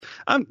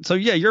So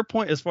yeah, your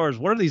point as far as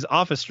what are these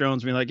office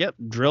drones being like, yep,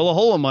 drill a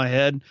hole in my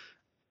head.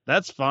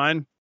 That's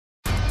fine.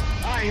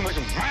 I'm as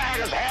mad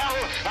as hell,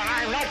 and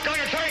I'm not going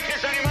to take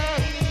this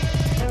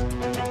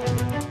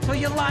anymore. So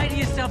you lie to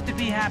yourself to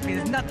be happy.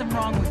 There's nothing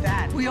wrong with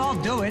that. We all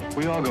do it.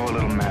 We all go a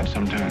little mad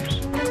sometimes.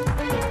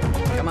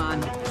 Come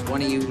on, if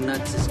one of you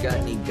nuts has got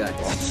any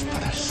guts. Let's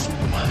put a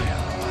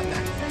smile on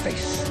that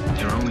face.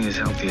 You're only as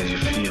healthy as you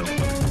feel.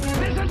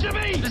 Listen to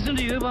me! Listen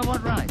to you by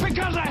what right?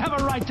 Because I have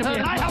a right to be,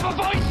 and I have a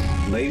voice!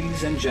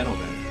 Ladies and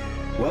gentlemen,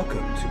 welcome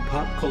to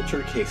Pop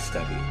Culture Case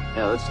Study.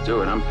 Yeah, let's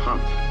do it. I'm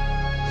pumped.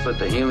 Let's let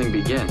the healing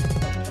begin.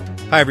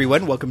 Hi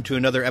everyone, welcome to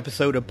another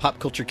episode of Pop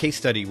Culture Case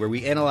Study, where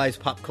we analyze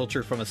pop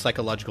culture from a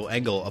psychological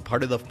angle, a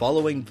part of the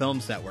Following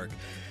Films Network.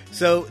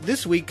 So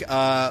this week,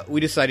 we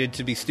decided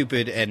to be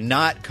stupid and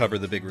not cover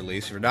the big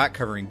release. We're not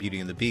covering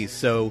Beauty and the Beast.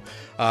 So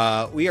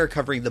we are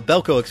covering the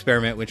Belko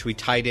Experiment, which we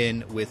tied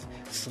in with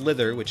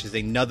Slither, which is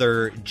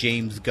another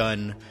James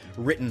Gunn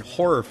written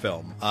horror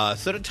film.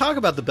 So to talk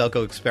about the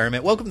Belko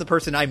Experiment, welcome the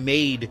person I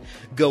made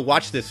go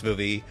watch this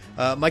movie,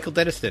 Michael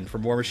Deniston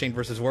from War Machine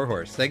vs.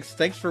 Warhorse.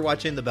 Thanks for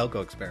watching the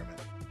Belko Experiment.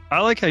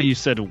 I like how you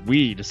said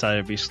we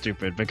decided to be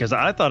stupid, because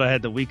I thought I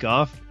had the week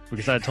off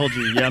because I told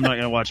you, I'm not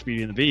going to watch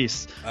Beauty and the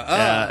Beast.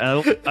 I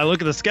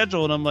look at the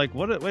schedule and I'm like,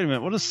 wait a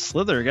minute, what does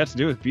Slither got to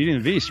do with Beauty and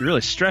the Beast? You're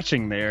really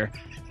stretching there.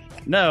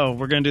 No,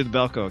 we're going to do the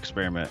Belko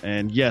Experiment.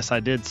 And yes,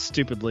 I did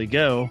stupidly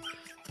go.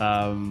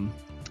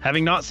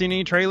 Having not seen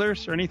any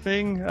trailers or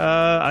anything,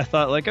 I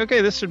thought like,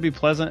 okay, this should be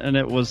pleasant, and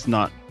it was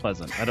not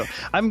pleasant.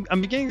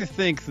 I'm beginning to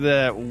think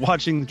that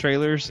watching the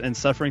trailers and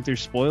suffering through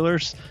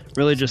spoilers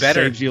really just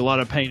saves you a lot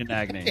of pain and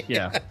agony.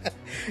 Yeah.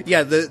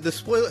 Yeah,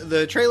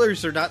 the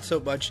trailers are not so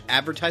much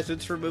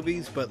advertisements for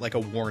movies, but like a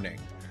warning.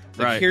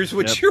 Like, right. Here's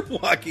what you're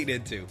walking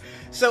into.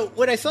 So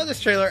when I saw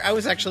this trailer, I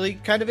was actually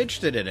kind of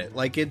interested in it.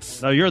 Like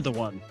it's. Oh, you're the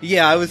one.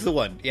 Yeah, I was the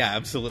one. Yeah,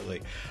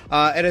 absolutely.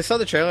 And I saw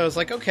the trailer. I was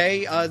like,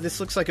 okay, this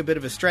looks like a bit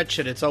of a stretch,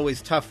 and it's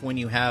always tough when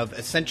you have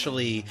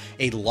essentially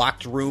a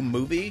locked room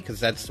movie, because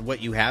that's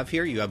what you have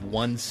here. You have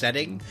one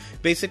setting,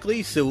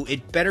 basically. So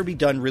it better be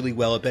done really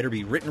well. It better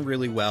be written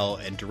really well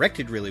and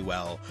directed really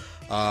well.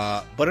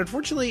 But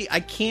unfortunately,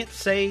 I can't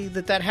say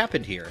that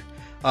happened here.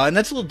 And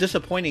that's a little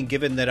disappointing,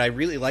 given that I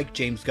really like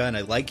James Gunn.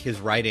 I like his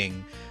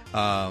writing.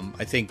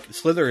 I think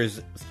Slither is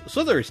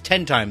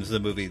 10 times the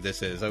movie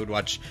this is. I would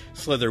watch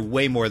Slither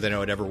way more than I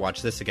would ever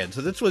watch this again.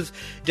 So this was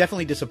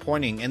definitely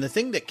disappointing. And the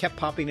thing that kept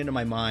popping into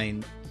my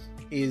mind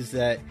is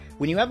that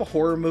when you have a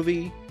horror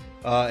movie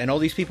and all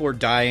these people are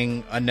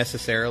dying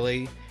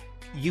unnecessarily,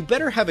 you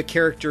better have a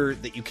character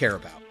that you care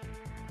about.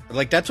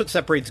 Like, that's what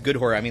separates good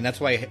horror. I mean, that's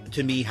why,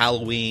 to me,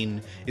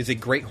 Halloween is a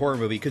great horror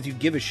movie, because you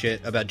give a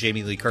shit about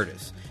Jamie Lee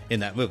Curtis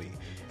in that movie.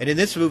 And in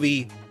this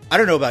movie, I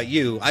don't know about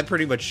you, I'm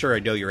pretty much sure I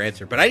know your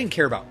answer, but I didn't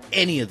care about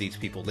any of these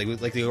people.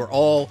 They were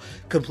all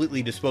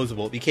completely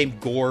disposable. It became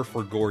gore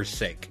for gore's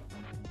sake.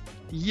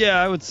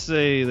 Yeah, I would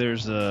say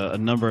there's a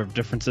number of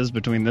differences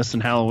between this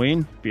and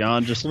Halloween,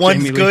 beyond just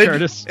one's Jamie good Lee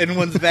Curtis. And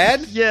one's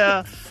bad?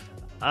 Yeah.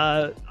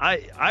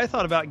 I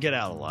thought about Get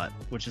Out a lot,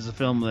 which is a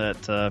film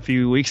that a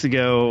few weeks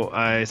ago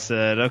I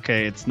said,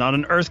 okay, it's not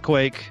an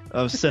earthquake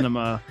of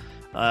cinema,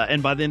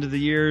 and by the end of the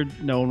year,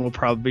 no one will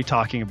probably be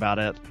talking about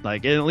it.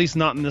 Like, at least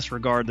not in this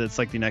regard. That's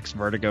like the next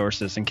Vertigo or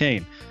Citizen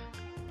Kane.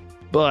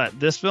 But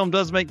this film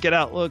does make Get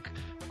Out look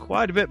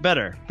quite a bit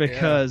better,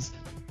 because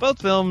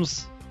both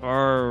films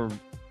are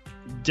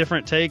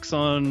different takes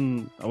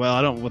on,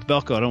 with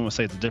Belko, I don't want to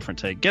say it's a different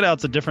take. Get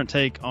Out's a different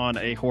take on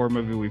a horror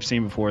movie we've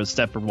seen before,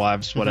 Stepford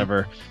Wives,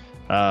 whatever.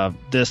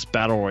 This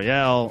Battle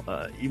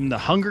Royale, even the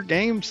Hunger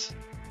Games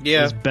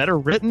is better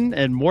written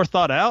and more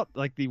thought out,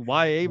 like the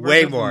YA version.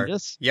 Way more.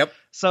 This. Yep.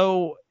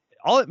 So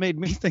all it made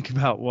me think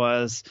about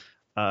was,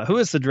 who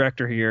is the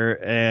director here,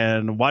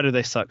 and why do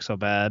they suck so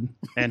bad?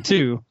 And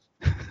two,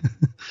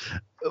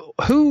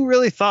 who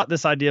really thought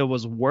this idea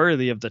was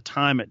worthy of the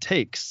time it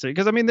takes?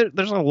 Because, I mean,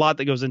 there's a lot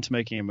that goes into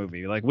making a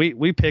movie. Like,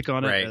 we pick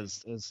on it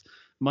as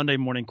Monday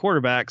morning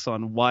quarterbacks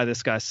on why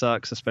this guy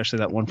sucks, especially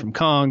that one from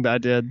Kong that I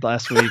did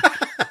last week.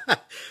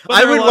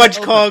 I would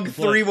watch Kong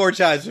 3 more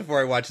times before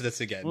I watch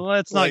this again. Well,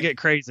 let's not get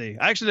crazy.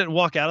 I actually didn't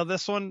walk out of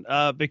this one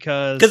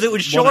because it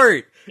was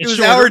short. It was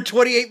an hour and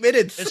 28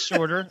 minutes. It's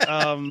shorter.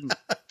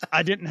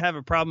 I didn't have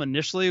a problem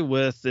initially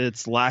with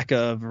its lack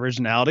of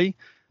originality,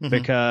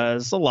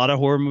 because a lot of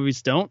horror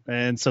movies don't.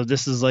 And so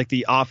this is like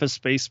the Office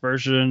Space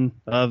version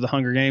of the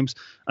Hunger Games.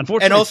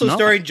 Unfortunately, and also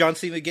starring John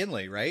C.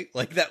 McGinley, right?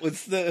 Like, that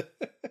was the...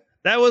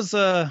 That was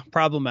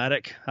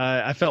problematic.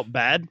 I felt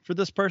bad for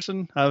this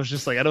person. I was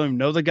just like, I don't even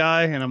know the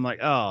guy. And I'm like,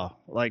 oh,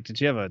 like, did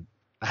you have a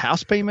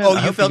house payment?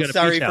 Oh, you felt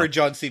sorry for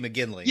John C.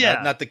 McGinley.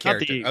 Yeah. Not the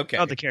character.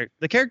 Not the character.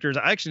 The characters,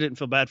 I actually didn't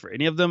feel bad for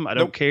any of them. I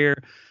don't care.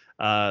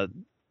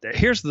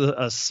 Here's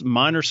a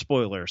minor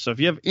spoiler. So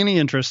if you have any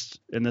interest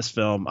in this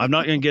film, I'm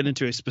not going to get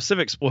into a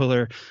specific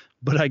spoiler,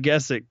 but I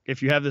guess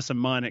if you have this in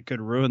mind, it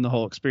could ruin the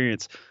whole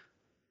experience.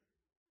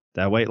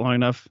 Did I wait long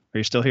enough? Are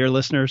you still here,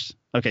 listeners?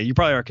 Okay, you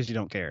probably are, because you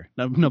don't care.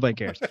 Nobody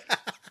cares.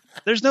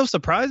 there's no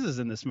surprises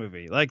in this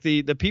movie. Like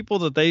the people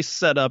that they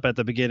set up at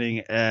the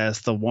beginning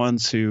as the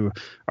ones who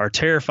are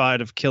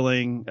terrified of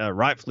killing,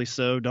 rightfully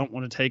so, don't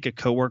want to take a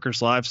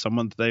coworker's life,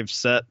 someone that they've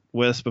set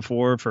with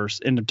before for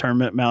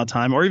indeterminate amount of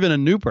time, or even a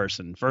new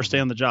person first day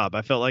on the job.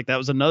 I felt like that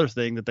was another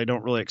thing that they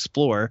don't really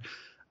explore.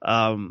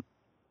 And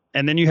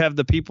then you have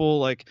the people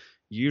like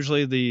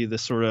usually the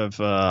sort of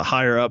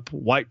higher up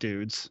white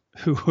dudes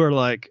who are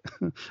like,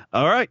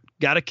 all right,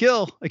 got to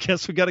kill. I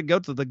guess we got to go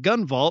to the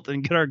gun vault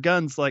and get our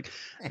guns. Like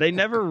they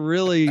never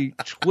really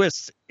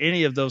twist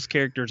any of those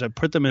characters and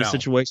put them in a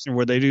situation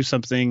where they do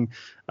something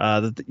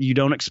that you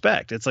don't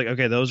expect. It's like,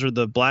 okay, those are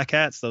the black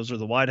hats. Those are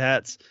the white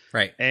hats.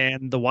 Right.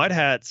 And the white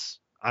hats,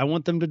 I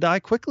want them to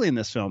die quickly in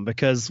this film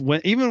because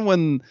even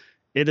when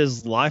it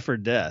is life or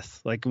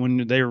death, like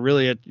when they're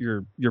really at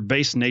your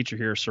base nature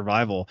here,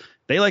 survival,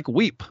 they like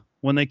weep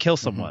when they kill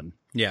someone.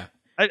 Yeah.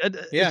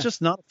 It's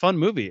just not a fun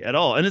movie at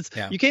all. And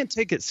you can't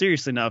take it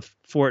seriously enough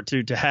for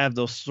it to have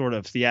those sort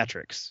of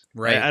theatrics.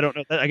 Right. I don't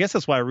know. I guess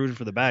that's why I rooted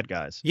for the bad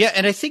guys. Yeah.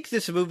 And I think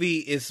this movie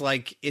is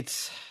like,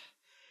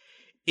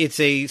 it's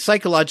a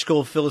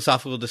psychological,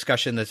 philosophical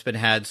discussion that's been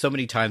had so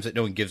many times that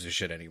no one gives a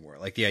shit anymore.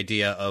 Like the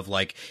idea of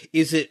like,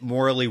 is it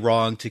morally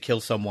wrong to kill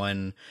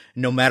someone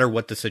no matter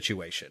what the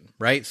situation,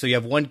 right? So you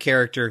have one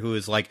character who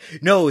is like,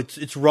 no,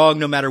 it's wrong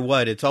no matter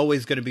what. It's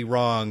always going to be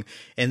wrong.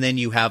 And then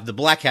you have the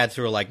black hats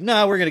who are like,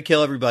 no, we're going to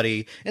kill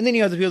everybody. And then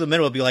you have the people in the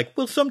middle who be like,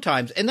 well,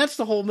 sometimes. And that's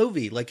the whole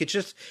movie. Like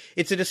it's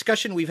a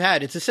discussion we've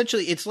had. It's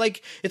essentially, it's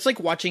like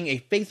watching a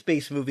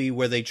faith-based movie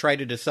where they try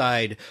to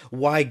decide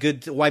why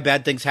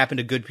bad things happen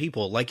to good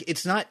people. Like,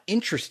 it's not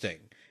interesting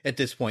at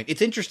this point.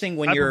 It's interesting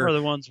when I prefer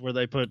the ones where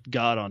they put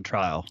God on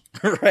trial.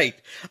 Right.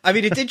 I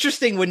mean, it's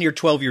interesting when you're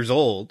 12 years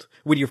old,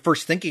 when you're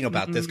first thinking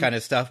about this kind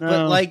of stuff.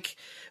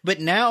 But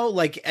now,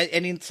 like,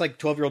 and it's like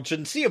 12-year-olds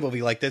shouldn't see a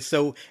movie like this.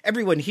 So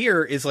everyone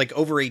here is like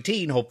over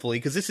 18, hopefully,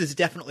 because this is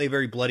definitely a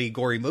very bloody,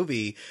 gory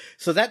movie.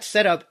 So that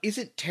setup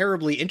isn't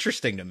terribly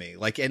interesting to me.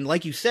 Like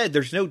you said,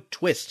 there's no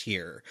twist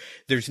here.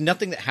 There's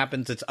nothing that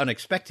happens that's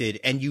unexpected.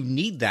 And you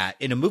need that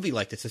in a movie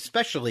like this,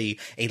 especially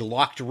a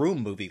locked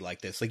room movie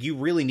like this. Like, you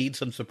really need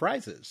some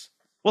surprises.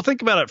 Well,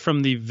 think about it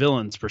from the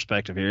villain's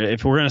perspective here.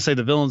 If we're going to say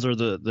the villains are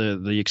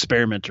the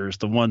experimenters,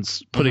 the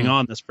ones putting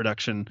on this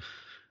production,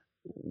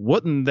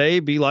 wouldn't they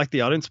be like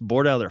the audience,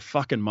 bored out of their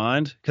fucking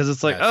mind? Because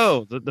it's like,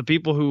 the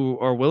people who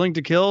are willing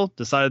to kill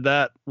decided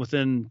that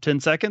within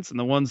 10 seconds, and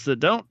the ones that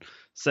don't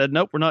said,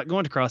 nope, we're not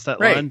going to cross that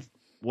line.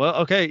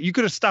 Well, okay, you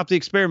could have stopped the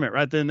experiment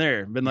right then and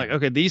there. Been like,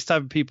 okay, these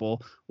type of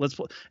people,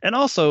 and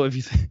also if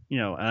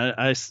you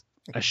I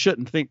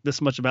shouldn't think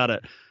this much about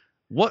it.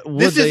 What would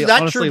this is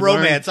not true learn?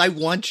 Romance. I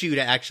want you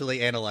to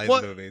actually analyze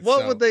movies.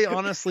 What would they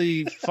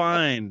honestly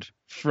find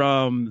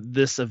from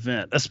this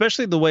event,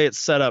 especially the way it's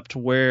set up to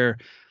where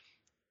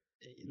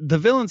the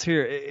villains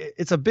here,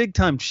 it's a big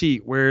time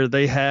cheat where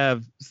they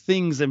have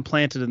things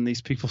implanted in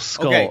these people's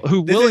skull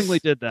who willingly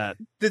did that.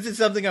 This is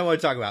something I want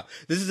to talk about.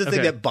 This is the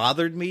thing that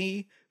bothered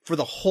me for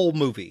the whole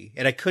movie,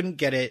 and I couldn't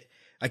get it.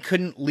 I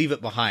couldn't leave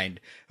it behind.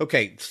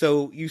 Okay,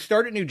 so you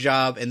start a new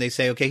job and they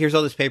say, okay, here's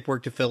all this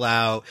paperwork to fill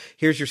out.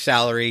 Here's your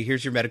salary.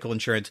 Here's your medical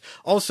insurance.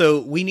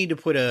 Also, we need to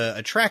put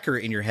a tracker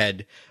in your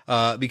head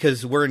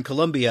because we're in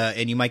Colombia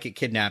and you might get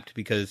kidnapped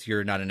because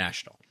you're not a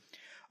national.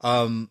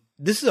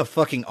 This is a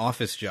fucking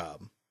office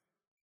job.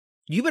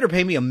 You better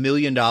pay me $1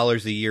 million a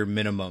year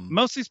minimum.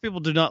 Most of these people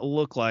do not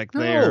look like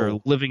they're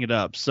living it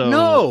up. So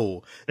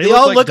no, they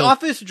all look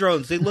office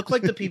drones. They look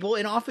like the people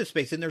in Office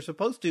Space, and they're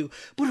supposed to.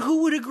 But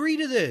who would agree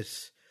to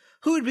this?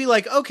 Who would be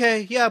like,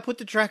 okay, yeah, put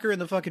the tracker in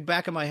the fucking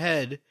back of my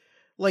head?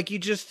 Like,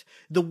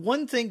 the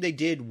one thing they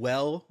did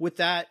well with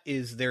that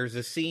is there's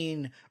a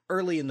scene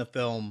early in the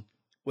film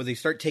where they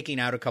start taking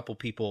out a couple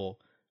people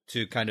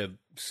to kind of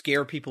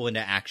scare people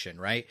into action,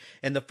 right?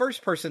 And the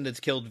first person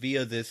that's killed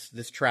via this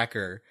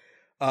tracker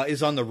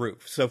is on the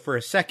roof. So for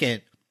a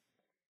second,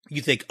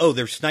 you think, oh,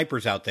 there's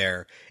snipers out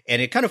there.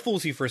 And it kind of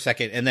fools you for a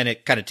second, and then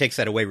it kind of takes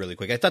that away really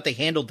quick. I thought they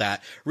handled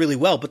that really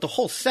well, but the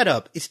whole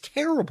setup is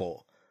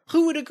terrible.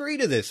 Who would agree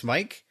to this,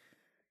 Mike?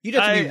 You'd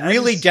have to be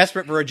really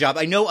desperate for a job.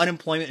 I know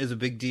unemployment is a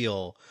big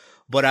deal,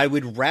 but I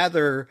would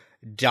rather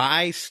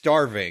die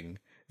starving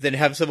than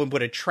have someone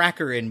put a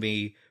tracker in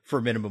me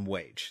for minimum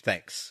wage.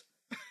 Thanks.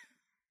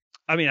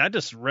 I mean, I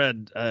just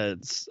read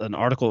an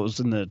article. It was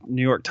in the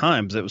New York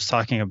Times. It was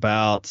talking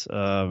about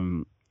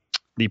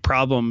the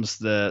problems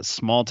that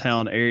small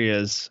town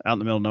areas out in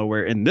the middle of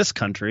nowhere in this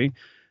country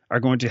are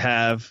going to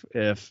have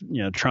if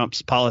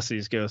Trump's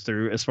policies go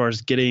through, as far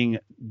as getting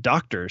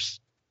doctors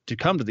to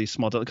come to these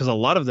small towns, because a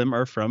lot of them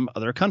are from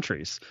other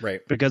countries,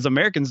 right? Because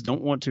Americans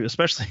don't want to,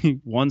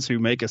 especially ones who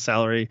make a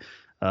salary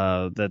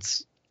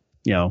that's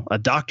a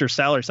doctor's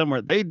salary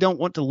somewhere, they don't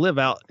want to live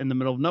out in the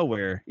middle of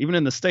nowhere, even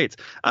in the States.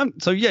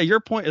 So yeah, your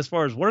point as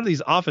far as what are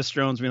these office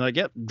drones being like,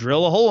 yep,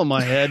 drill a hole in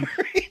my head.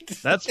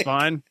 That's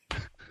fine.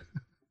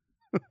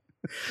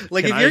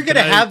 Like, if you're going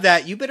to have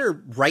that, you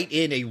better write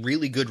in a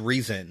really good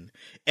reason.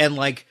 And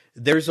like,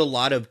 there's a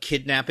lot of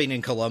kidnapping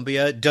in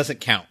Colombia. Doesn't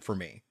count for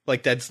me.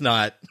 Like, that's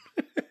not,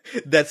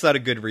 That's not a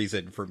good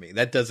reason for me.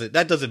 That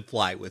doesn't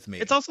fly with me.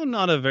 It's also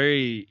not a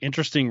very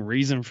interesting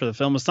reason for the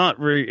film. It's not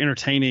very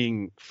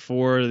entertaining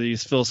for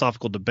these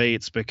philosophical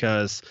debates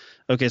because,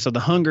 okay, so the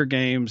Hunger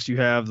Games, you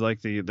have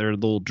like their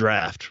little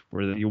draft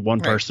where one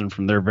person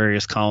from their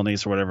various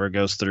colonies or whatever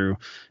goes through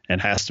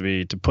and has to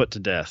be put to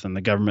death, and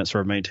the government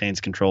sort of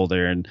maintains control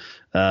there. And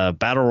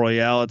Battle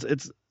Royale,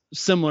 it's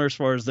similar as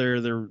far as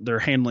their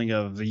handling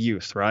of the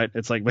youth, right?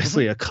 It's like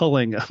basically a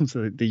culling of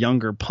the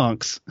younger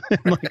punks.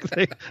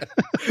 Like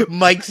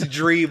Mike's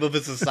dream of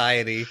a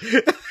society.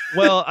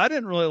 Well, I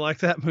didn't really like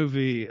that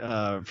movie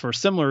for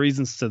similar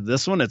reasons to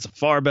this one. It's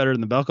far better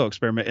than the Belko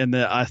Experiment in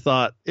that I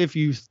thought if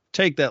you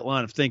take that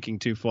line of thinking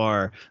too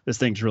far, this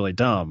thing's really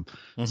dumb.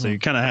 So you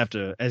kind of have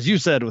to, as you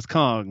said with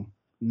Kong,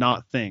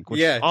 not think,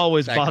 which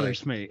always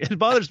bothers me. It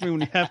bothers me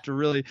when you have to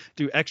really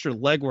do extra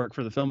legwork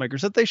for the filmmakers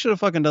that they should have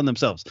fucking done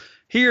themselves.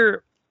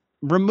 Here,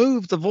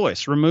 remove the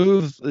voice,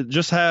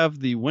 just have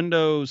the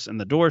windows and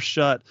the doors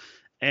shut.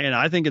 And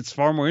I think it's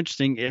far more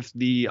interesting if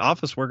the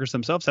office workers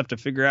themselves have to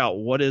figure out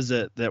what is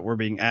it that we're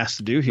being asked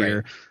to do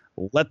here.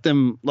 Right. Let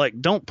them, like,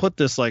 don't put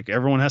this like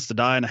everyone has to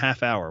die in a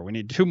half hour. We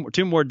need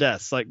two more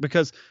deaths, like,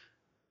 because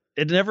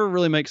it never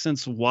really makes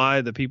sense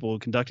why the people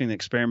conducting the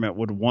experiment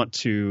would want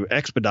to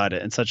expedite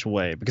it in such a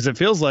way, because it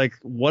feels like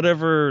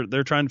whatever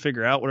they're trying to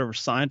figure out, whatever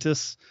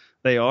scientists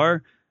they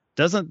are,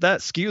 doesn't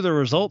that skew the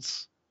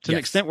results to an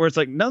extent where it's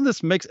like none of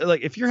this makes,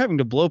 like, if you're having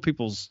to blow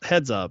people's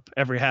heads up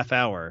every half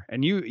hour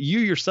and you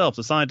yourself,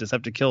 the scientists,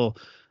 have to kill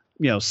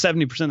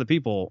 70% of the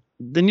people,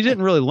 then you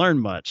didn't really learn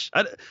much.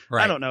 I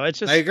don't know. It's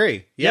just, I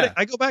agree. Yeah.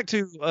 I go back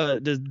to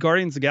did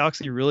Guardians of the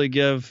Galaxy really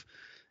give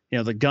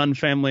the Gunn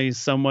family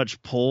so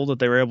much pull that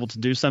they were able to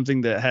do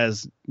something that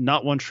has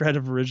not one shred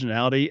of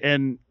originality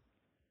and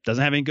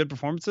doesn't have any good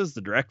performances?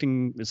 The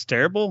directing is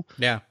terrible.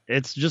 Yeah.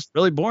 It's just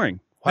really boring.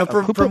 Now,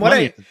 from what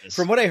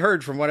I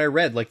heard, from what I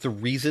read, like, the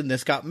reason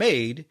this got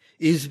made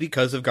is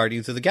because of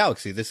Guardians of the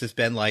Galaxy. This has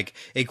been like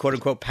a quote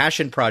unquote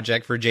passion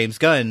project for James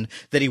Gunn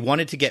that he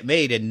wanted to get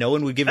made, and no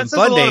one would give him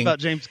funding. A lot about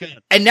James Gunn.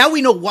 And now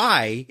we know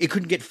why it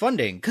couldn't get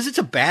funding, because it's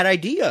a bad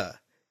idea.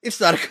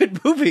 It's not a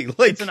good movie.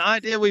 Like, it's an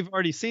idea we've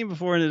already seen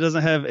before, and it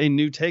doesn't have a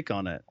new take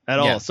on it at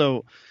all.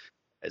 So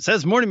it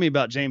says more to me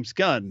about James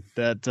Gunn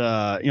that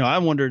I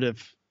wondered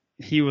if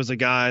he was a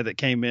guy that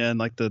came in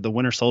like the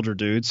Winter Soldier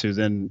dudes who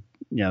then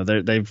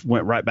they've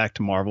went right back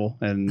to Marvel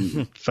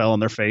and fell on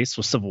their face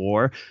with Civil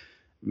War.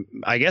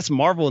 I guess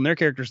Marvel and their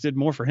characters did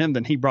more for him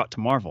than he brought to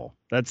Marvel.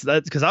 That's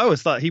because I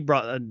always thought he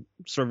brought a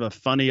sort of a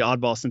funny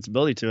oddball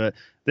sensibility to it.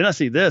 Then I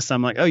see this,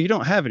 I'm like, oh, you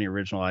don't have any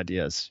original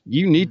ideas.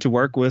 You need to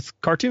work with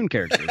cartoon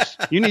characters.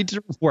 You need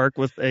to work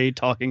with a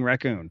talking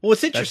raccoon. Well,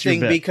 it's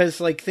interesting because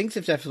like things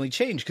have definitely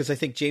changed, because I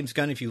think James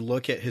Gunn, if you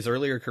look at his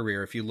earlier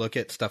career, if you look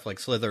at stuff like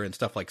Slither and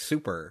stuff like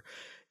Super,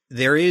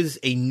 there is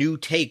a new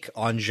take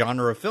on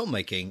genre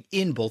filmmaking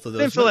in both of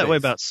those. I didn't feel that way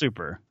about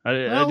Super. I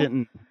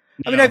didn't.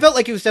 I mean, I felt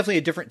like it was definitely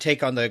a different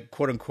take on the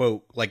quote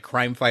unquote like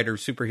crime fighter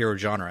superhero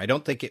genre. I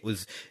don't think it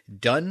was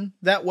done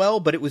that well,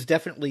 but it was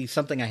definitely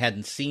something I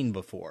hadn't seen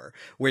before.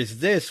 Whereas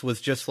this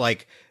was just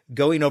like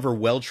going over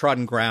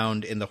well-trodden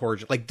ground in the horror.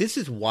 Like, this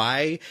is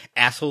why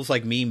assholes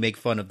like me make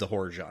fun of the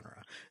horror genre.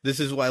 This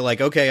is why,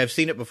 like, okay, I've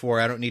seen it before.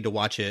 I don't need to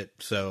watch it.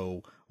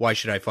 So why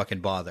should I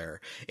fucking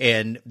bother?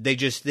 And they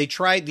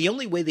tried, the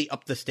only way they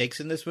upped the stakes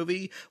in this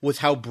movie was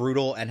how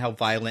brutal and how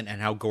violent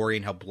and how gory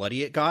and how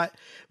bloody it got.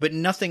 But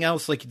nothing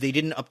else, like, they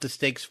didn't up the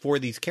stakes for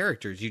these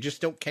characters. You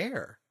just don't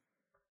care.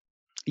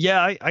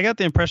 Yeah, I got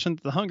the impression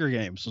that the Hunger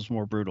Games was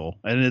more brutal.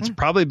 And it's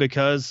probably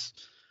because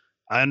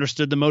I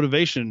understood the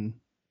motivation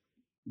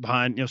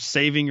behind,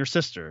 saving your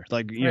sister.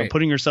 Like,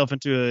 putting yourself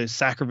into a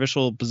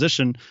sacrificial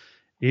position.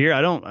 Here,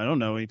 I don't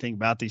know anything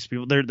about these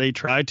people. They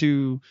try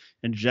to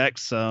inject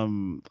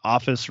some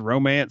office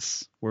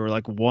romance where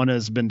like one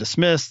has been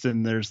dismissed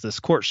and there's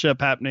this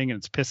courtship happening and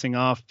it's pissing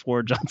off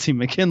poor John C.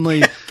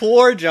 McGinley.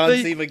 Poor John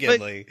C.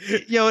 McGinley.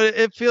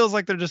 It feels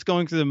like they're just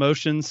going through the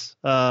motions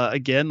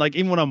again. Like,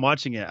 even when I'm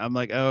watching it, I'm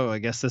like, oh, I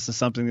guess this is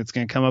something that's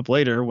going to come up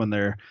later when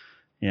they're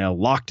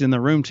locked in the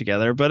room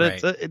together.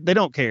 But they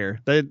don't care.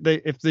 They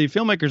if the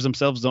filmmakers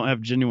themselves don't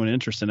have genuine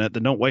interest in it,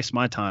 then don't waste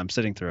my time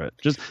sitting through it.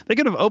 Just, they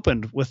could have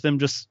opened with them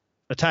just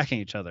attacking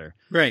each other.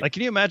 Right. Like,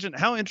 can you imagine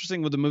how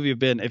interesting would the movie have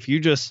been if you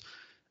just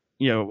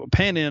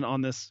pan in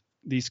on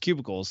these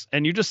cubicles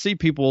and you just see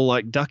people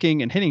like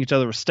ducking and hitting each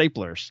other with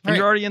staplers, and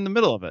you're already in the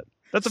middle of it.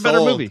 That's a better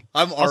movie.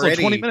 I'm already.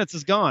 Also, 20 minutes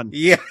is gone.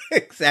 Yeah,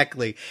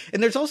 exactly.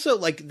 And there's also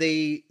like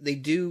they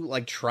do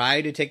like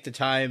try to take the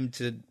time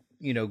to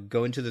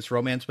go into this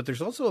romance, but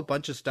there's also a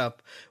bunch of stuff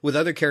with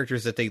other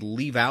characters that they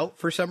leave out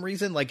for some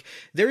reason. Like,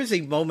 there is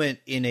a moment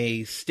in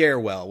a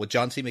stairwell with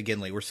John C.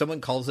 McGinley where someone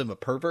calls him a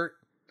pervert,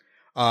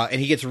 and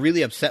he gets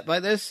really upset by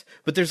this,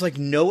 but there's like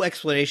no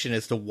explanation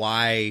as to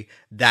why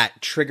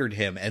that triggered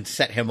him and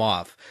set him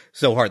off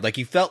so hard. Like,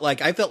 I felt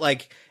like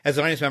as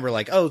an audience member,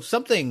 like, oh,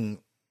 something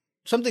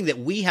that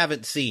we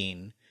haven't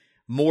seen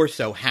more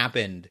so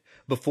happened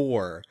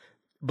before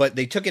but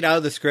they took it out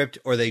of the script,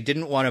 or they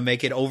didn't want to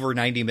make it over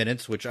 90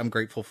 minutes, which I'm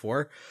grateful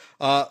for.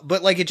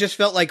 But like, it just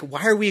felt like,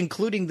 why are we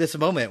including this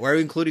moment? Why are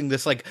we including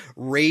this like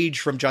rage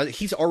from John?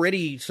 He's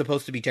already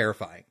supposed to be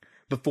terrifying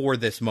before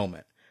this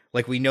moment.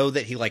 Like, we know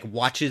that he like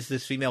watches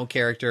this female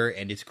character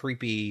and is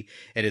creepy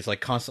and is like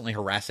constantly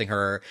harassing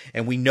her.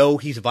 And we know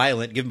he's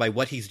violent given by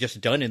what he's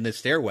just done in this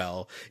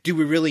stairwell. Do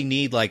we really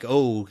need like,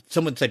 oh,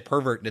 someone said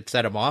pervert and it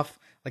set him off?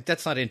 Like,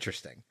 that's not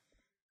interesting.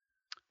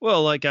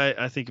 Well, like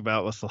I think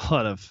about with a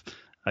lot of,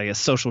 I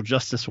guess, social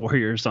justice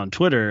warriors on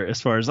Twitter,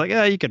 as far as like,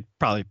 you could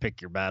probably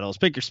pick your battles,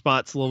 pick your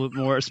spots a little bit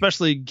more,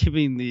 especially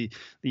given the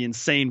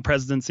insane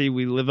presidency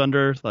we live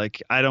under.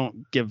 Like, I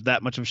don't give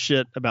that much of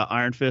shit about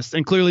Iron Fist,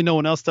 and clearly no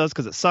one else does,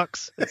 because it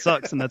sucks. It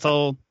sucks, and that's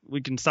all.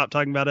 We can stop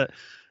talking about it.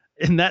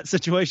 In that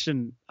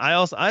situation,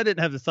 I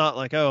didn't have the thought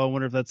like, oh, I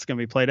wonder if that's going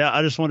to be played out.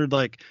 I just wondered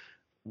like,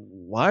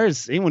 why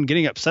is anyone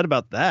getting upset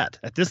about that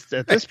at this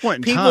point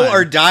in People time?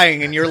 are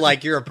dying and you're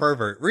like, you're a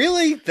pervert.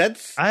 Really?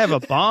 I have a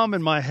bomb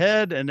in my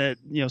head, and at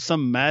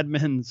some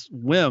madman's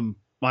whim,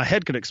 my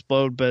head could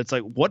explode. But it's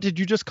like, what did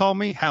you just call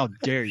me? How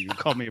dare you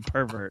call me a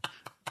pervert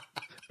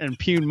and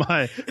impugn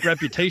my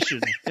reputation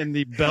in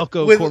the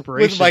Belco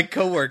Corporation with my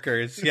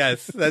coworkers?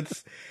 Yes,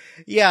 that's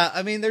yeah.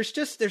 I mean,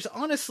 there's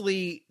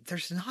honestly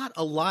not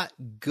a lot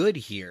good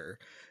here.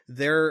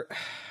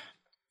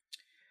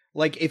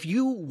 Like, if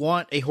you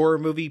want a horror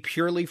movie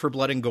purely for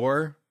blood and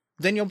gore,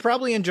 then you'll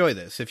probably enjoy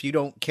this. If you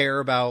don't care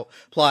about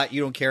plot, you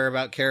don't care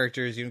about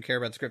characters, you don't care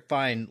about script,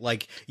 fine.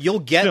 Like, you'll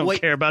get you don't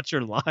care about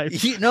your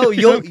life.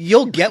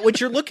 You'll get what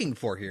you're looking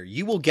for here.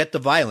 You will get the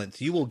violence.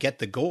 You will get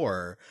the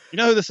gore. You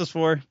know who this is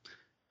for?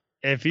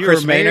 If you're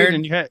Chris married Maynard?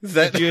 and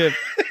you have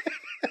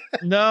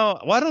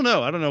no, well, I don't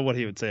know. I don't know what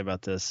he would say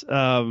about this.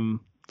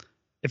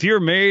 If you're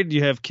married,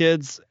 you have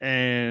kids,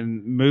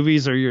 and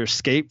movies are your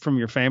escape from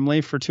your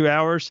family for 2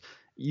 hours,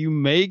 you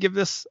may give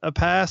this a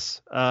pass.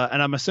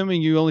 And I'm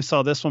assuming you only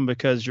saw this one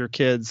because your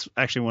kids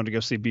actually wanted to go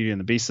see Beauty and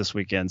the Beast this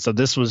weekend. So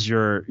this was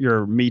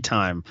your me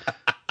time.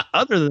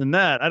 Other than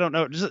that, I don't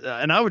know.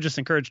 And I would just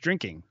encourage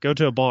drinking. Go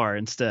to a bar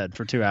instead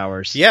for 2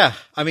 hours. Yeah.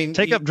 I mean,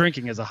 take up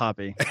drinking as a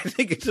hobby. I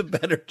think it's a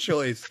better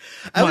choice.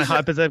 My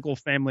hypothetical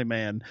family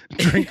man.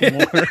 Drink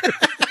more.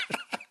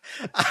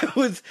 I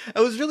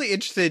was really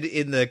interested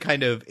in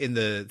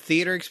the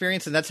theater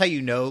experience, and that's how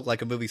you know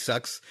like a movie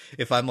sucks,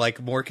 if I'm like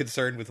more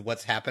concerned with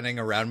what's happening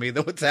around me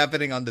than what's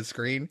happening on the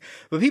screen.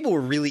 But people were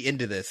really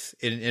into this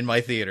in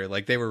my theater.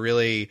 Like, they were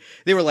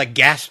like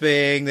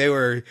gasping, they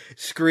were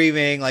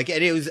screaming, like,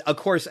 and it was of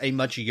course a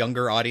much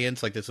younger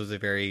audience. Like, this was a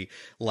very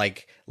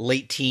like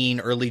late teen,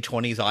 early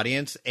 20s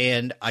audience,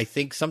 and I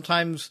think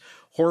sometimes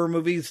horror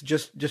movies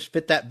just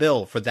fit that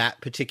bill for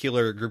that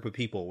particular group of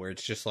people, where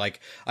it's just like,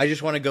 I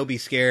just want to go be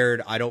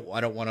scared. I don't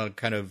want to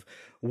kind of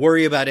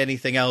worry about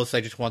anything else. I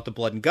just want the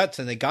blood and guts.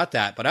 And they got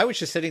that. But I was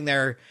just sitting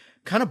there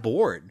kind of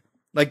bored.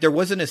 Like, there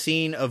wasn't a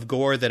scene of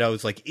gore that I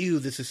was like, ew,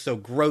 this is so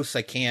gross.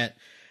 I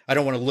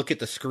don't want to look at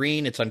the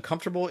screen. It's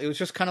uncomfortable. It was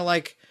just kind of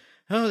like,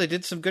 oh, they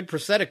did some good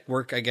prosthetic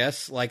work, I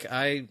guess. Like,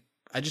 I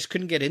just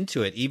couldn't get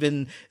into it.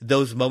 Even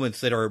those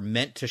moments that are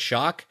meant to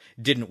shock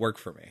didn't work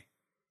for me.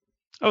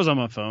 I was on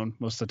my phone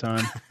most of the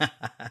time.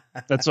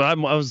 That's why I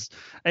was.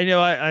 And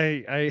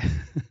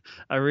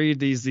I read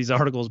these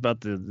articles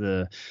about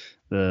the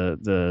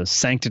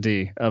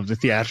sanctity of the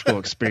theatrical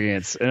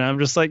experience, and I'm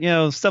just like,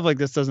 stuff like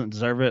this doesn't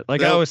deserve it. Like,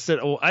 no.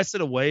 I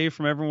sit away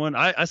from everyone.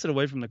 I sit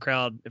away from the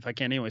crowd if I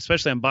can anyway.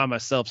 Especially I'm by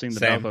myself seeing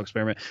the Belko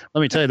Experiment. Let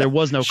me tell you, there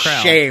was no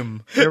crowd.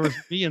 Shame. There was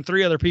me and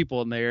 3 other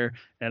people in there,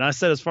 and I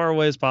sat as far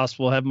away as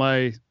possible. Have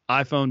my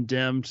iPhone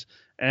dimmed.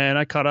 And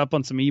I caught up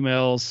on some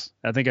emails.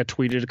 I think I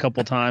tweeted a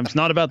couple times,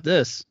 not about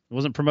this. I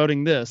wasn't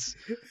promoting this.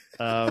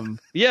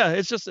 Yeah,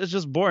 it's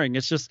just boring. I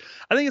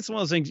think it's one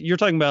of those things you're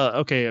talking about.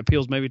 Okay,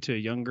 appeals maybe to a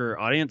younger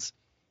audience.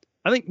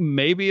 I think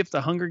maybe if the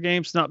Hunger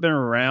Games not been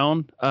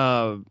around,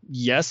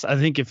 yes, I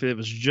think if we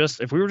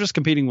were just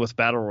competing with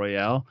Battle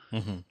Royale,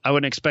 I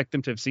wouldn't expect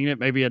them to have seen it.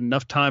 Maybe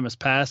enough time has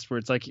passed where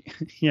it's like,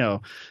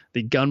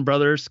 the Gunn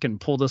brothers can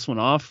pull this one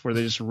off, where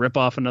they just rip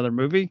off another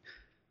movie.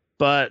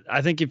 But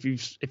I think if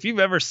you've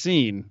ever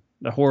seen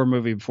a horror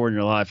movie before in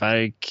your life,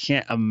 I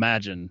can't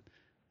imagine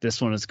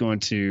this one is going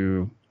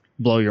to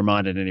blow your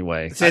mind in any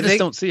way. I just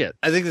don't see it.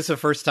 I think this is the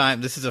first time.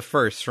 This is a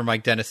first for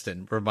Mike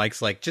Deniston, where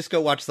Mike's like, just go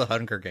watch the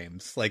Hunger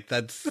Games. Like,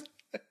 that's.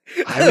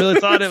 I really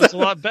thought it was a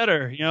lot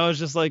better. It was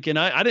just like, and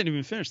I didn't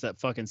even finish that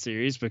fucking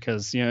series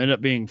because it ended up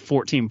being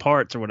 14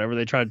 parts or whatever.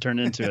 They tried to turn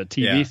it into a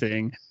TV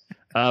thing.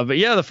 But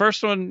yeah, the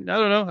first one, I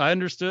don't know. I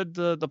understood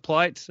the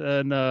plight,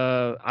 and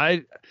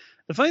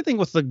the funny thing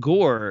with the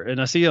gore, and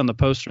I see it on the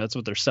poster, that's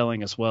what they're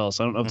selling as well.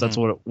 So I don't know if that's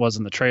what it was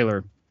in the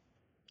trailer.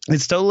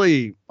 It's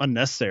totally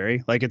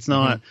unnecessary. Like, it's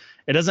not,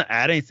 it doesn't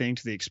add anything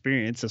to the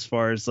experience as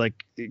far as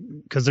like,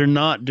 because they're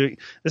not doing,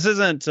 this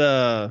isn't,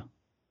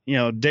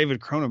 David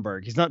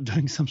Cronenberg. He's not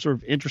doing some sort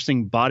of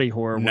interesting body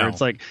horror where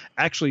it's like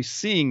actually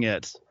seeing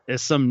it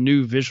as some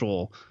new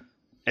visual.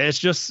 It's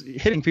just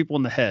hitting people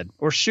in the head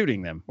or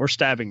shooting them or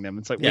stabbing them.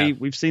 It's like,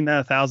 we've seen that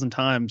 1,000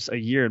 times a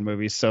year in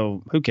movies.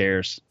 So who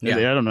cares? I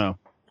don't know.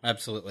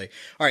 Absolutely.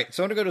 All right,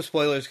 so I want to go to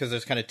spoilers because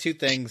there's kind of two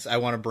things I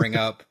want to bring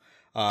up.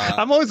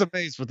 I'm always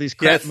amazed with these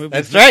crap Yes,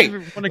 movies. that's right. I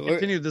want to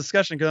continue the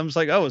discussion because I'm just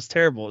like, oh, it's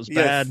terrible. It's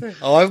Yes. bad.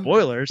 Oh,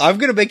 Spoilers. I'm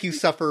going to make you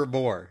suffer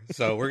more.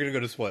 So we're going to go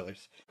to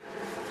spoilers.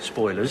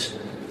 Spoilers?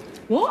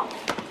 What?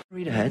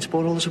 Read ahead,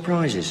 spoil all the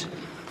surprises.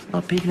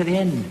 Not peeking at the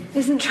end.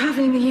 Isn't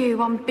travelling with you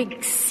one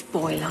big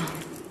spoiler?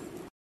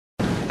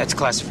 That's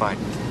classified.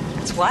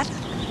 It's what?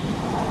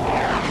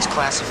 It's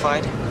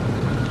classified.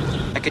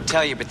 I could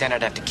tell you, but then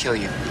I'd have to kill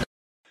you.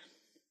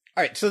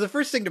 All right, so the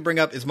first thing to bring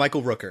up is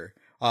Michael Rooker.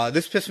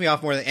 This pissed me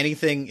off more than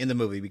anything in the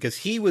movie because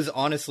he was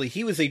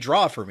a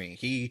draw for me.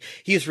 He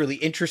is really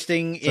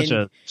interesting. Such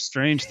a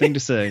strange thing to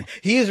say.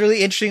 He is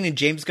really interesting in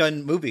James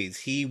Gunn movies.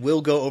 He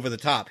will go over the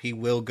top. He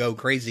will go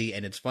crazy,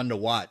 and it's fun to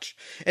watch.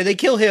 And they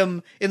kill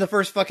him in the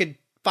first fucking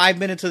 5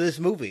 minutes of this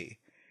movie.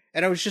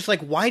 And I was just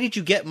like, why did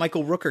you get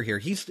Michael Rooker here?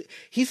 He's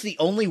the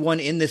only one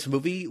in this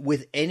movie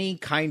with any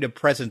kind of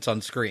presence on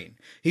screen.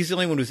 He's the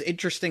only one who's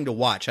interesting to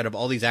watch out of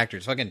all these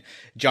actors. Fucking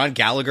John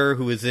Gallagher,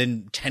 who is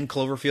in 10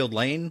 Cloverfield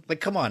Lane.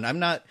 Like, come on,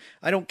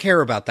 I don't care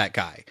about that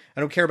guy.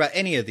 I don't care about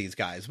any of these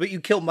guys. But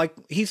you kill Mike.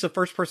 He's the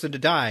first person to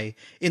die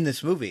in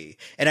this movie.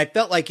 And I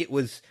felt like it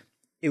was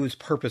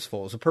purposeful.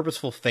 It was a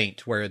purposeful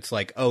feint where it's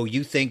like, oh,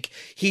 you think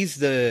he's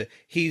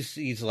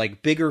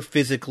like bigger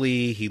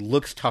physically. He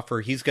looks tougher.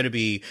 He's going to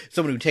be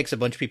someone who takes a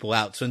bunch of people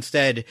out. So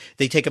instead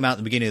they take him out in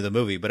the beginning of the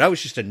movie, but I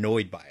was just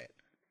annoyed by it.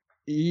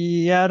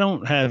 Yeah. I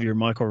don't have your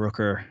Michael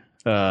Rooker,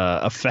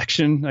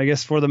 affection, I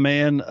guess, for the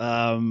man.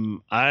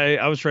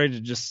 I was ready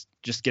to just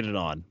get it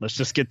on. Let's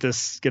just get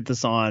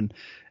this on.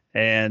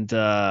 And,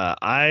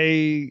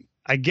 I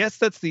guess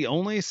that's the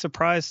only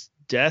surprise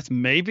death,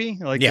 maybe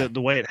like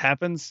the way it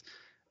happens.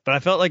 But I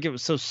felt like it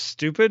was so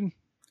stupid.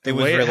 It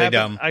was really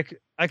dumb. I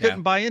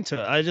couldn't buy into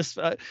it. I just,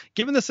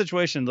 given the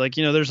situation, like,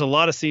 there's a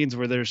lot of scenes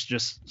where there's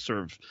just sort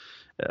of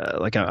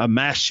like a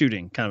mass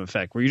shooting kind of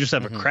effect where you just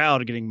have a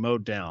crowd getting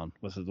mowed down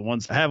with the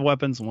ones that have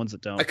weapons and ones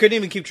that don't. I couldn't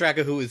even keep track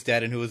of who was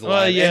dead and who was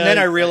alive. And then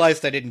I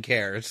realized I didn't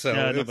care.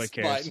 So nobody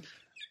cares.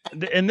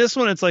 And this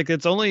one,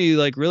 it's only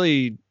like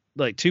really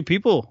like two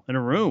people in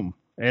a room.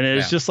 And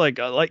it's just like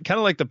kind of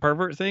like the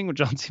pervert thing with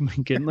John C.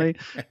 McGinley.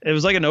 It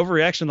was like an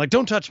overreaction, like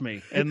 "Don't touch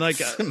me," and like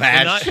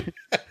smash.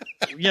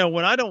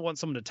 When I don't want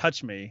someone to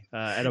touch me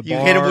at a bar, you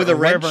hit him with a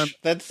wrench.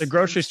 That's the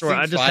grocery store.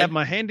 I just have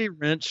my handy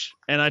wrench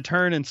and I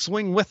turn and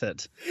swing with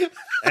it,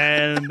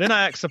 and then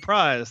I act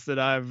surprised that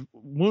I've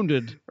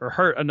wounded or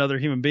hurt another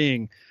human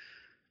being.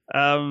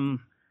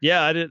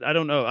 Yeah, I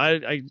don't know.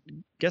 I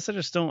guess I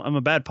just don't. I'm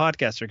a bad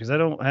podcaster because I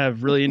don't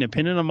have really an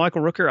opinion on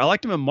Michael Rooker. I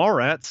liked him in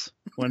Mallrats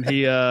when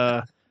he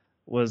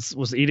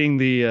was eating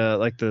the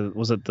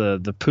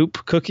the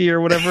poop cookie or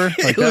whatever.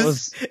 Like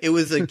it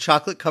was a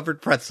chocolate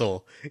covered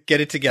pretzel. Get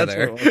it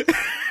together.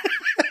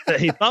 That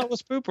he thought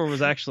was poop or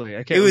was actually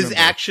I can't. It was remember.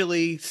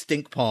 Actually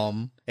stink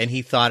palm, and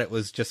he thought it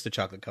was just a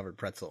chocolate covered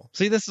pretzel.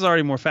 See, this is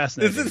already more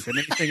fascinating than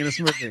anything in this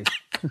movie.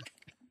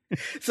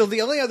 So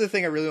the only other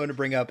thing I really want to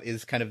bring up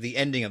is kind of the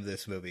ending of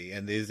this movie,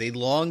 and there's a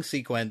long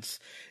sequence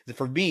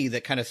for me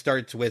that kind of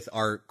starts with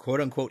our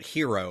quote unquote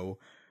hero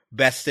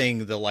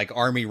besting the like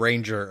army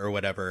ranger or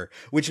whatever,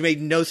 which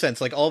made no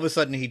sense. Like all of a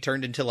sudden he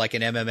turned into like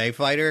an MMA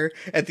fighter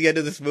at the end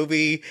of this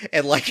movie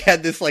and like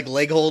had this like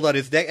leg hold on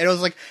his neck. And I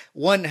was like,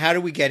 one, how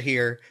do we get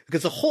here?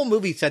 Because the whole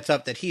movie sets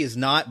up that he is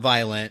not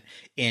violent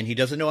and he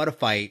doesn't know how to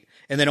fight.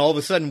 And then all of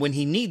a sudden when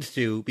he needs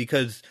to,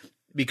 because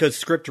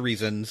script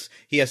reasons,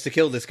 he has to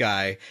kill this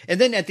guy. And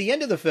then at the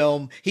end of the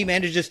film, he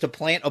manages to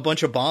plant a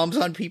bunch of bombs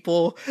on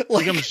people.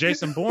 Like becomes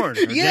Jason Bourne.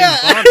 Yeah.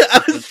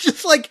 I was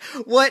just like,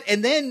 what?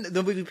 And then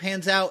the movie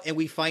pans out and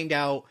we find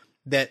out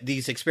that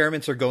these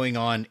experiments are going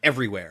on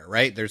everywhere,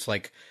 right? There's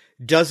like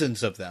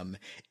dozens of them.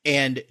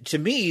 And to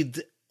me,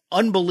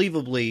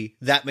 unbelievably,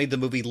 that made the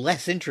movie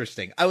less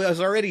interesting. I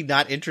was already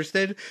not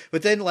interested,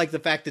 but then like the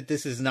fact that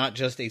this is not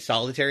just a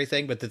solitary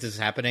thing, but that this is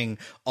happening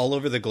all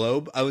over the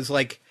globe, I was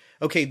like,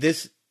 okay,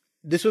 this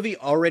movie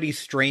already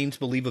strains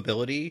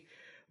believability,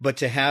 but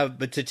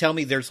to tell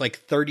me there's like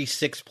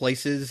 36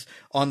 places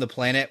on the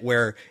planet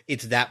where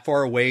it's that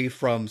far away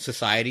from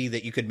society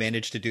that you could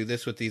manage to do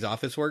this with these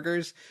office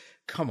workers.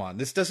 Come on,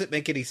 this doesn't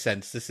make any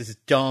sense. This is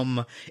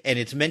dumb, and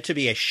it's meant to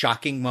be a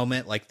shocking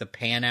moment, like the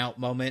pan out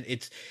moment.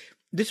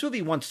 This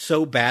movie wants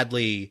so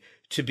badly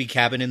to be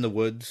Cabin in the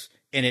Woods,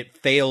 and it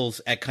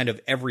fails at kind of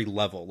every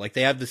level. Like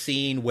they have the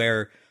scene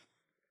where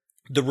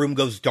the room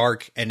goes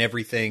dark and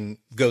everything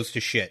goes to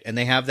shit. And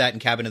they have that in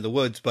Cabin in the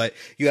Woods, but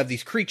you have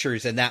these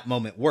creatures and that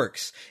moment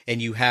works.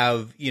 And you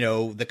have,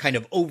 the kind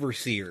of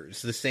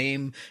overseers, the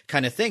same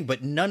kind of thing,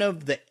 but none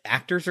of the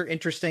actors are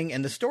interesting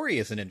and the story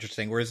isn't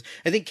interesting. Whereas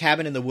I think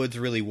Cabin in the Woods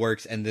really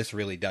works and this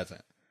really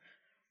doesn't.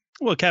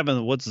 Well, Cabin in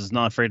the Woods is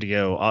not afraid to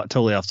go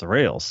totally off the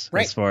rails,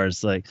 right? As far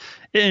as like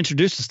it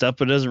introduces stuff,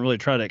 but it doesn't really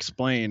try to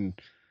explain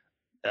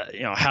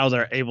how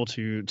they're able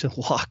to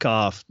lock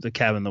off the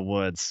cabin in the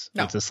woods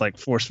with this like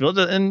force field,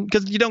 and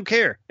because you don't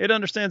care, it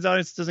understands the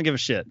audience doesn't give a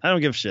shit. I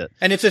don't give a shit,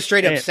 and it's a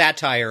straight up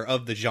satire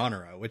of the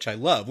genre, which I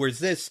love. Whereas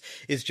this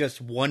is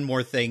just one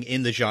more thing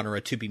in the genre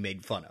to be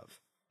made fun of.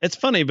 It's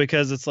funny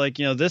because it's like,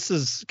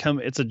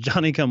 it's a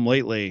Johnny Come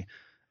Lately,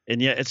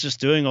 and yet it's just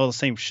doing all the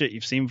same shit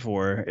you've seen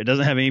before. It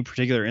doesn't have any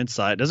particular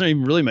insight. It doesn't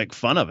even really make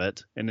fun of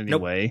it in any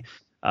way.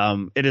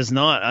 It is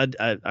not.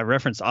 I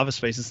referenced Office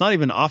Space. It's not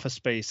even Office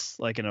Space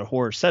like in a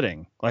horror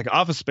setting. Like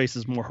Office Space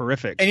is more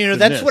horrific.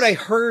 And that's what I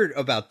heard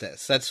about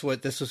this. That's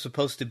what this was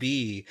supposed to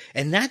be,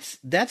 and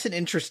that's an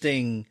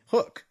interesting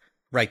hook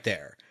right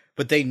there.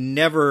 But they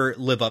never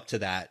live up to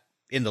that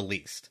in the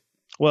least.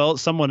 Well,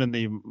 someone in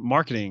the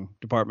marketing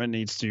department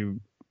needs to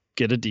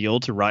get a deal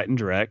to write and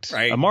direct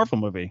a Marvel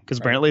movie because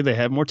apparently they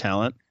have more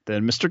talent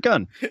than Mr.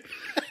 Gunn.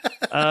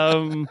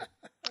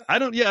 I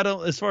don't.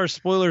 As far as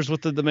spoilers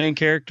with the main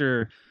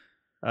character,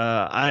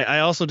 I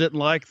also didn't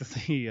like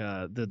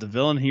the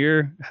villain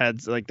here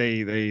had like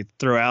they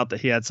throw out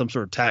that he had some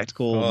sort of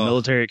tactical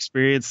military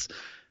experience.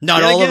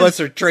 Not all of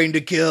us are trained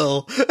to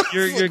kill.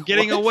 You're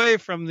getting away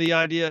from the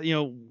idea.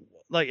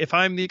 Like if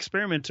I'm the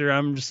experimenter,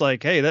 I'm just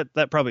like, hey,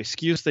 that probably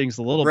skews things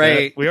a little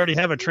bit. We already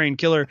have a trained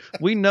killer.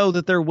 We know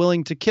that they're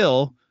willing to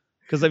kill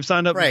because they've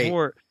signed up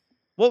before.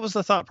 What was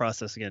the thought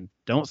process again?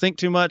 Don't think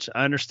too much.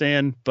 I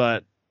understand,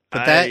 but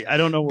I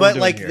don't know. But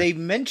like they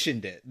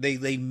mentioned it,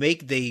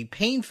 they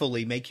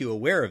painfully make you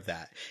aware of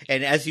that.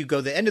 And as you go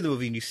to the end of the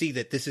movie and you see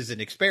that this is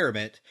an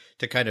experiment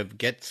to kind of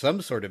get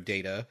some sort of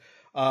data,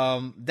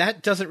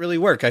 that doesn't really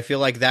work. I feel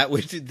like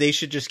they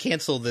should just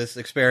cancel this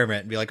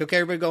experiment and be like, okay,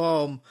 everybody go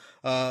home.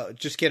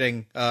 Just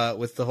kidding.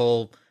 With the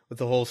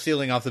whole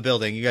sealing off the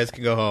building, you guys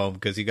can go home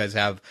because you guys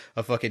have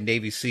a fucking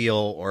Navy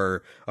SEAL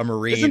or a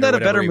Marine. Isn't that or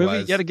a better movie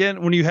was. yet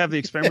again? When you have the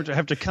experimenter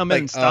have to come in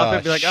and stop it,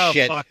 and be like, oh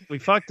shit. Fuck, we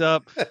fucked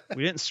up.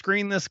 We didn't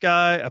screen this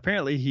guy.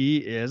 Apparently he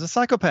is a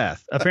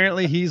psychopath.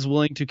 Apparently he's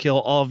willing to kill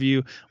all of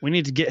you. We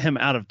need to get him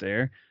out of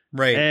there.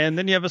 Right. And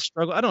then you have a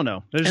struggle. I don't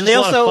know. There's and just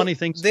a lot of funny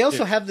things. They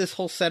also have this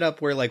whole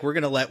setup where like we're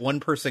going to let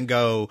one person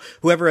go,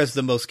 whoever has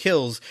the most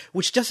kills,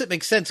 which doesn't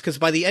make sense because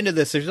by the end of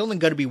this, there's only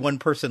going to be one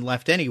person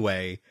left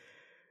anyway.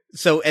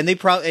 So, and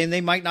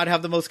they might not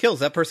have the most kills.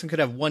 That person could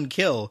have one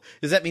kill.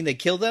 Does that mean they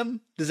kill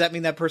them? Does that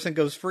mean that person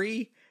goes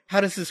free? How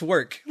does this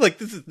work? Like,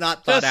 this is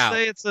not thought out.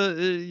 Just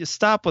say you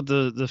stop with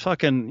the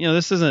fucking,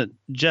 this isn't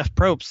Jeff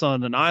Probst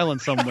on an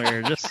island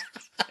somewhere.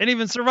 And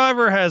even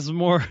Survivor has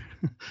more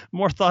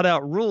thought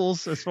out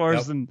rules as far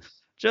as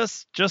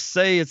just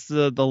say it's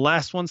the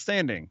last one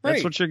standing.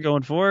 That's what you're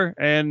going for,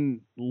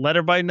 and let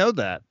everybody know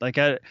that.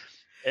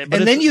 And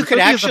then you could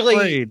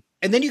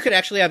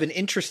actually have an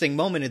interesting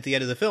moment at the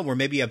end of the film where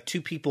maybe you have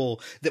two people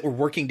that were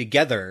working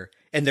together,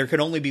 and there can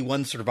only be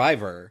one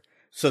survivor.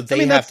 So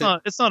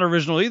it's not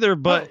original either,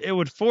 but it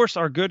would force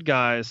our good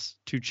guys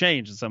to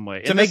change in some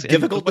way to make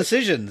difficult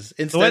decisions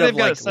instead of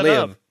like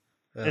live.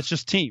 It's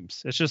just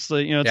teams. It's just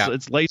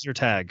it's laser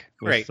tag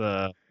with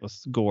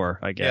gore,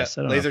 I guess.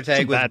 Yeah, laser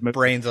tag with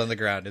brains on the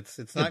ground.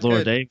 It's not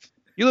Lord good. Dave,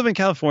 you live in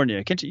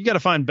California, can't you? You got to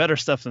find better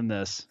stuff than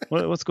this.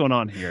 What's going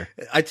on here?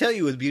 I tell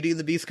you, with Beauty and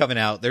the Beast coming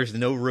out, there's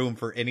no room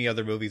for any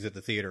other movies at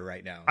the theater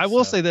right now. I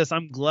will say this: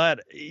 I'm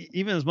glad,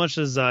 even as much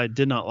as I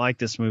did not like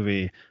this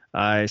movie,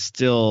 I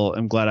still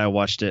am glad I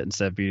watched it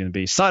instead of Beauty and the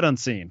Beast. Sight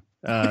unseen.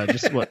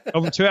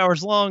 Over 2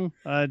 hours long?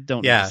 I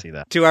don't need to see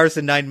that. 2 hours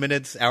and 9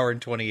 minutes, hour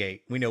and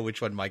 28. We know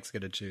which one Mike's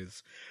going to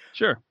choose.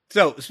 Sure.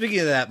 So, speaking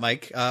of that,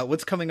 Mike,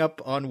 what's coming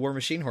up on War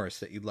Machine Horse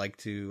that you'd like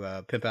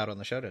to pimp out on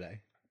the show today?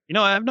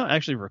 I have not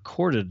actually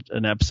recorded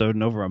an episode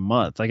in over a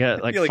month. I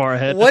got far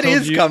ahead. What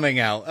is coming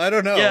out? I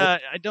don't know. Yeah,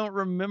 I don't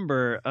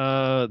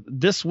remember.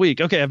 This week.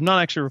 Okay, I've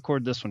not actually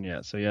recorded this one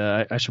yet. So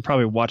yeah, I should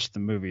probably watch the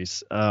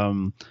movies.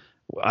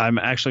 I'm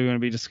actually going to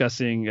be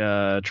discussing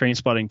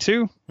Trainspotting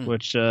 2,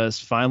 which is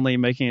finally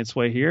making its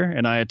way here.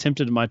 And I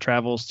attempted my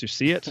travels to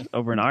see it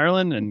over in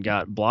Ireland and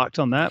got blocked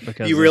on that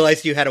because you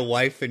realized you had a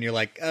wife and you're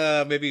like,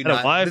 maybe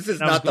not. This is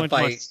not the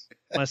fight.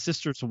 My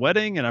sister's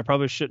wedding, and I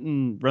probably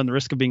shouldn't run the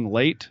risk of being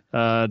late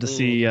to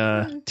see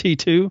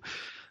T2.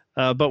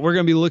 But we're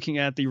going to be looking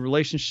at the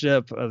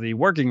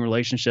working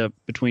relationship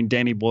between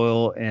Danny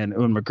Boyle and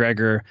Ewan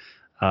McGregor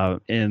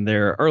in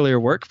their earlier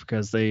work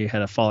because they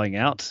had a falling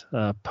out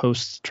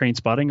post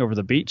Trainspotting over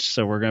the beach.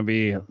 So we're going to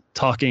be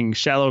talking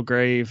Shallow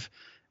Grave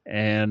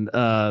and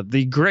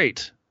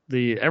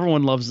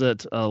everyone loves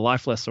it.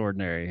 Life Less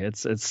Ordinary.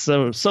 It's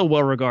so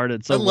well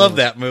regarded. I love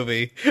that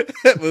movie.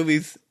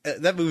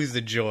 that movie's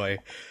a joy.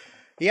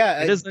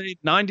 Yeah, it is a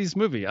 90s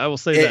movie. I will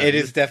say that it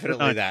is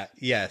definitely that.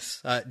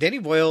 Yes, Danny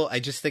Boyle, I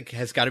just think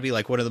has got to be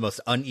like one of the most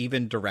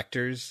uneven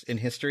directors in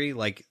history.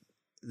 Like,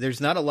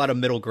 there's not a lot of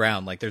middle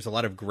ground. Like, there's a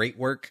lot of great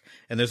work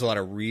and there's a lot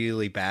of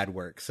really bad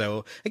work.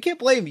 So I can't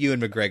blame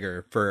Ewan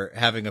McGregor for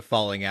having a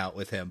falling out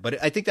with him.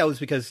 But I think that was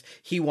because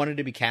he wanted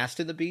to be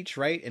cast in The Beach,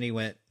 right? And he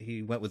went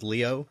with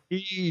Leo.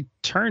 He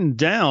turned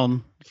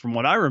down, from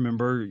what I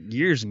remember,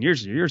 years and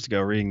years and years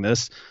ago reading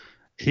this,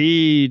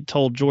 he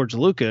told George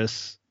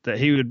Lucas that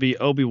he would be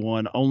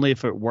Obi-Wan only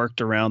if it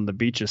worked around The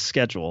Beach's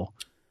schedule,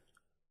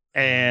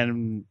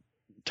 and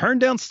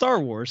turned down Star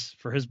Wars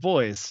for his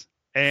boys.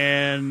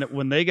 And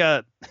when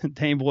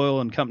Danny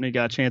Boyle and company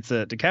got a chance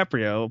at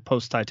DiCaprio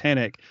post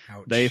Titanic,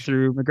 they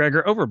threw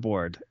McGregor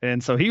overboard.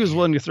 And so he was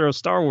willing to throw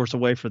Star Wars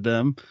away for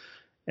them.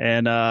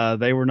 And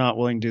they were not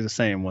willing to do the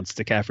same once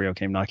DiCaprio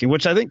came knocking,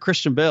 which I think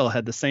Christian Bale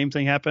had the same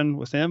thing happen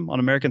with him on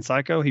American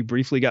Psycho. He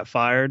briefly got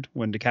fired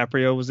when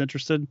DiCaprio was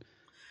interested.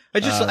 I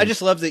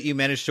just love that you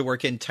managed to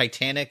work in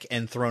Titanic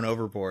and Thrown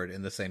Overboard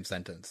in the same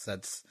sentence.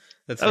 That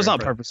was not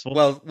purposeful.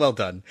 Well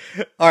done.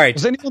 All right.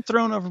 Was anyone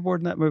thrown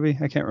overboard in that movie?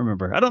 I can't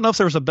remember. I don't know if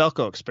there was a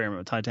Belko experiment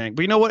with Titanic,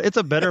 but you know what? It's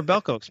a better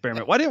Belko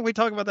experiment. Why didn't we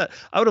talk about that?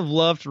 I would have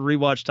loved to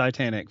rewatch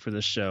Titanic for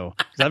this show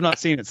because I've not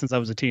seen it since I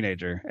was a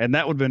teenager, and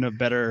that would have been a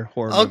better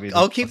horror movie.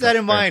 I'll keep that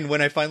in mind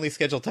when I finally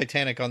schedule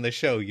Titanic on the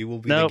show. You will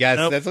be the guest.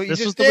 Nope. That's what you this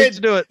just was did. The week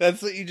to do it.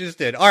 That's what you just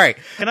did. All right.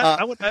 And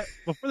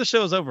before the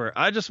show is over,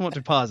 I just want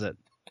to posit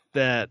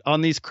that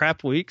on these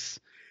crap weeks,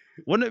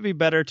 wouldn't it be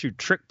better to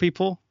trick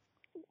people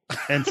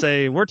and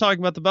say, we're talking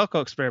about the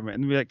Belko experiment,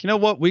 and be like, you know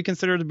what? We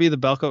consider to be the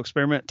Belko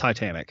experiment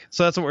Titanic.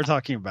 So that's what we're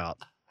talking about.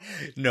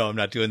 No, I'm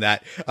not doing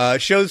that.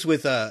 Shows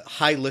with a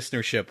high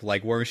listenership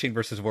like War Machine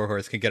versus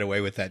Warhorse can get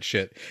away with that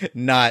shit.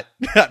 Not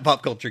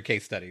Pop Culture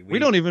Case Study. We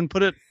don't even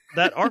put it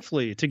that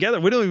artfully together.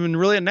 We don't even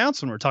really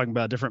announce when we're talking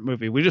about a different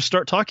movie. We just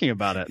start talking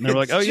about it. And they're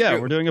like, oh, yeah,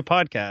 we're doing a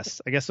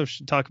podcast. I guess we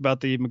should talk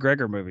about the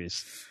McGregor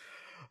movies.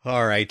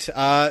 All right.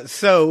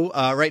 So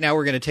right now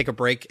we're going to take a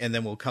break and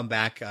then we'll come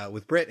back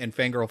with Britt and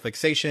Fangirl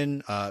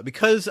Fixation.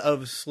 Because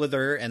of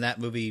Slither and that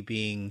movie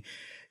being,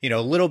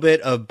 a little bit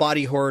of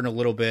body horror and a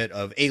little bit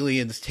of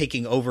aliens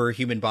taking over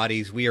human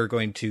bodies, we are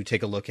going to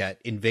take a look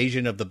at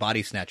Invasion of the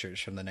Body Snatchers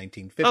from the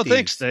 1950s. Oh,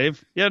 thanks,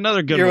 Dave. Yeah,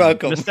 another good You're one.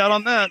 welcome. Missed out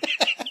on that.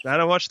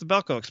 Gotta watch the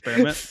Belko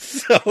experiment.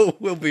 So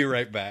we'll be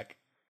right back.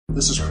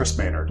 This is Chris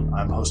Maynard.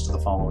 I'm host of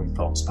the Following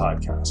Films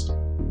podcast.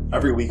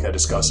 Every week I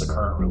discuss a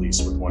current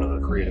release with one of the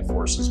creative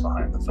forces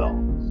behind the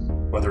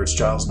film. Whether it's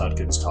Giles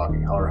Nudkins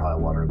talking Hell or High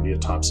Water, Leah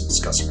Thompson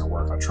discussing her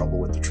work on Trouble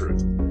with the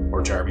Truth,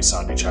 or Jeremy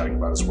Sandy chatting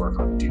about his work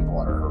on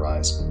Deepwater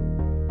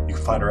Horizon. You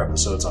can find our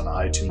episodes on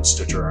iTunes,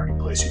 Stitcher, or any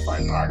place you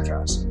find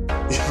podcasts.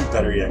 Even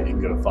better yet, you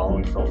can go to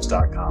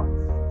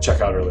followingfilms.com,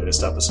 check out our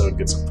latest episode,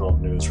 get some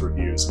film news,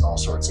 reviews, and all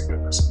sorts of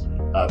goodness.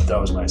 That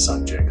was my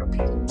son Jacob.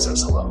 He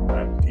says hello,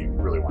 and he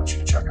really wants you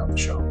to check out the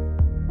show.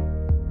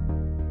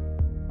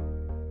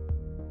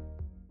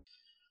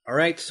 All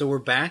right, so we're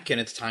back,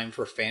 and it's time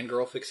for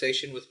Fangirl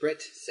Fixation with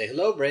Britt. Say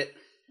hello, Britt.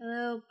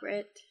 Hello,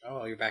 Britt.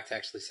 Oh, you're back to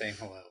actually saying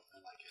hello. I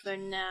like it. For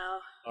now.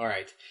 All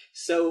right.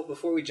 So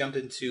before we jump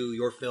into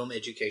your film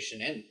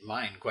education, and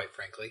mine, quite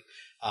frankly,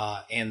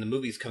 and the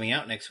movies coming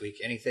out next week,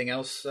 anything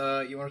else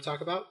you want to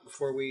talk about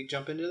before we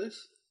jump into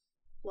this?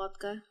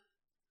 Vodka.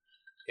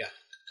 Yeah.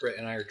 Britt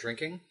and I are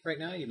drinking right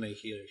now. You may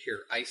hear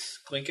ice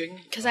clinking.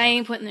 Because I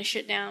ain't putting this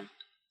shit down.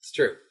 It's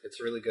true. It's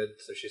really good,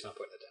 so she's not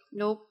putting it down.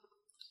 Nope.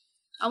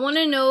 I want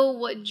to know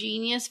what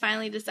genius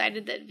finally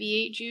decided that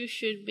V8 juice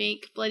should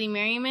make Bloody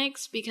Mary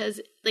mix, because,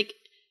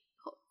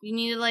 you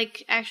need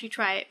to, actually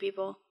try it,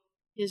 people.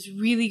 It's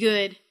really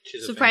good.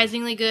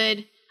 Surprisingly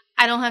good.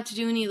 I don't have to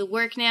do any of the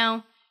work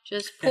now.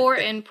 Just pour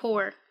and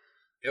pour.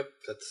 Yep,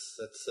 that's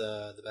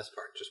the best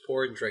part. Just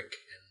pour and drink,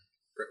 and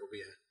Britt will be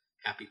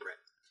a happy Britt.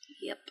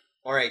 Yep.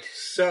 All right,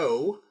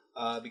 so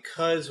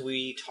because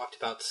we talked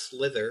about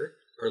Slither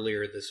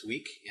earlier this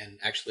week, and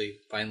actually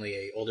finally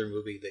a older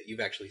movie that you've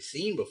actually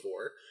seen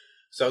before,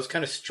 so I was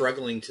kind of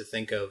struggling to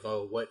think of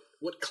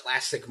what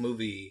classic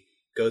movie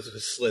goes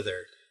with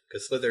Slither,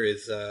 because Slither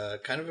is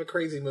kind of a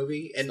crazy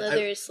movie. And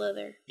Slither is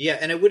Slither. Yeah,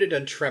 and I would have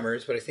done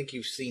Tremors, but I think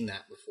you've seen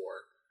that before.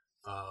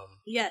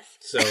 Yes.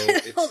 So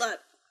it's... Hold on.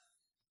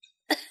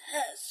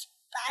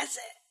 Spice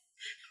it.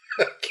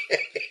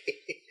 Okay.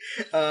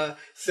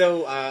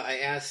 So I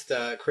asked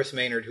Chris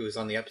Maynard, who was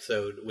on the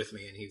episode with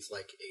me, and he's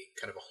like a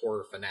kind of a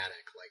horror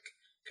fanatic,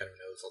 kind of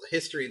knows all the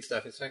history and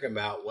stuff. He's talking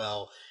about,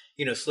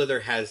 Slither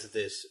has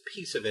this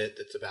piece of it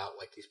that's about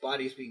these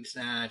bodies being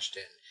snatched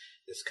and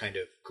this kind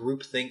of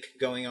groupthink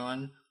going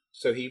on.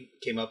 So he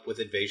came up with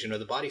Invasion of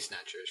the Body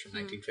Snatchers from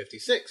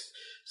 1956.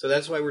 So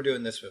that's why we're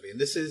doing this movie.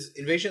 And this is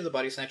Invasion of the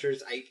Body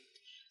Snatchers.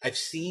 I've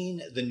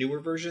seen the newer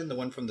version, the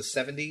one from the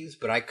 70s,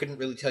 but I couldn't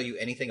really tell you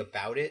anything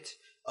about it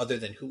other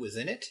than who was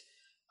in it.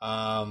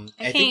 I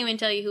can't even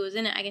tell you who was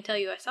in it. I can tell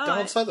you I saw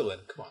Donald it.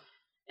 Sutherland, come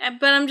on.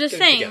 But I'm just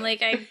saying,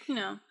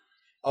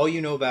 All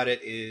you know about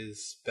it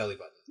is belly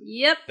button.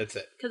 Yep. That's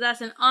it. Because that's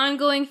an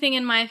ongoing thing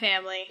in my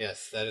family.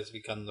 Yes, that has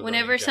become the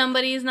whenever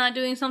somebody is not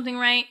doing something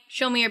right,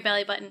 show me your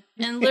belly button.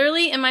 And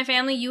literally, in my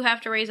family, you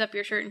have to raise up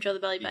your shirt and show the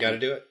belly button. You gotta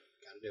do it.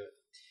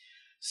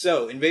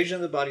 So, Invasion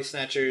of the Body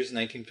Snatchers,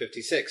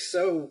 1956.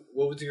 So,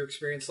 what was your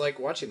experience like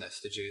watching this?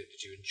 Did you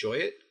enjoy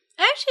it?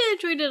 I actually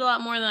enjoyed it a lot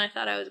more than I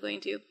thought I was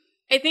going to.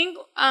 I think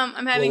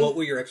I'm having... Well, what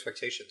were your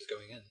expectations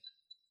going in?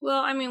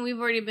 Well, I mean, we've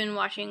already been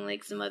watching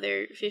some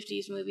other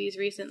 50s movies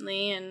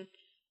recently, and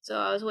so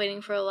I was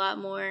waiting for a lot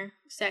more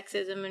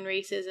sexism and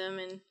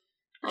racism and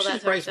all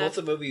that sort of stuff. Both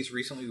the movies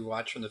recently we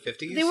watched from the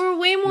 50s, they were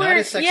way more... not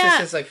as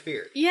sexist as I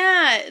feared.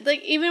 Yeah,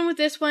 even with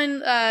this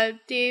one,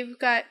 Dave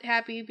got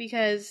happy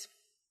because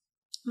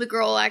the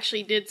girl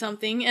actually did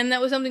something, and that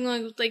was something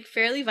that was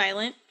fairly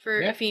violent for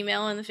a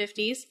female in the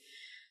 50s.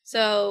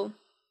 So,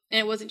 and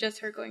it wasn't just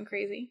her going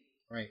crazy.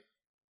 Right.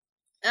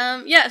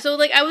 Yeah, so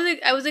like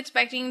I was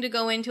expecting to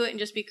go into it and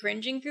just be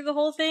cringing through the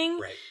whole thing,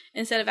 Right.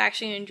 instead of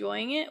actually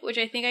enjoying it, which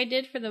I think I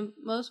did for the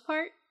most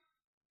part.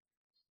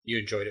 You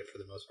enjoyed it for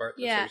the most part?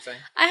 That's Yeah. what you're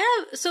saying?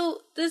 I have,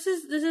 so this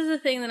is the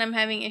thing that I'm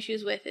having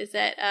issues with, is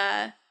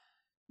that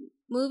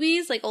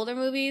movies, like older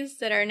movies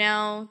that are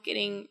now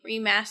getting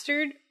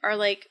remastered, are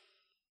like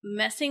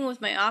messing with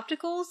my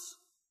opticals.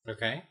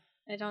 Okay.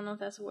 I don't know if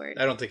that's a word.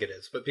 I don't think it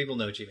is, but people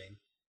know what you mean.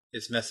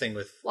 It's messing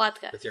with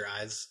your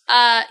eyes.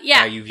 Yeah.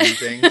 How you view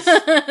things.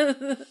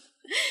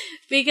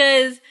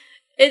 Because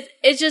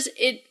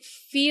it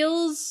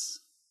feels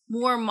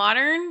more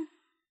modern,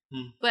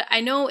 but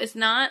I know it's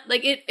not.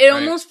 Like it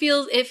almost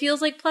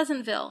feels like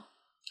Pleasantville.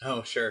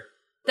 Oh, sure.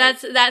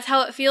 That's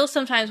how it feels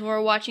sometimes when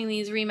we're watching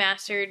these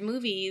remastered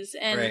movies,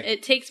 and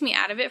it takes me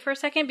out of it for a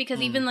second,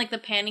 because even like the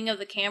panning of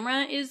the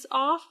camera is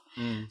off.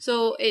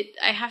 So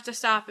I have to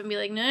stop and be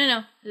like,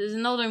 no, this is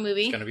an older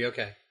movie. It's gonna be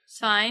okay. It's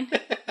fine.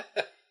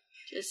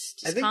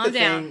 Just I think calm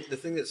down. The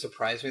thing that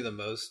surprised me the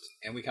most,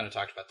 and we kind of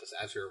talked about this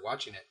as we were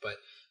watching it, but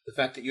the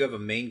fact that you have a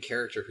main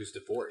character who's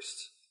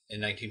divorced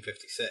in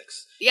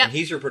 1956. Yeah. And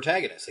he's your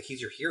protagonist. Like,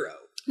 he's your hero.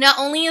 Not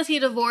only is he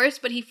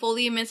divorced, but he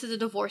fully admits that the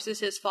divorce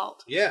is his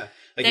fault. Yeah.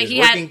 Like, that he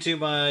was working too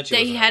much.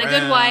 That he had a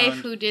good wife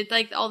who did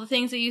like all the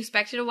things that you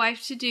expected a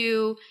wife to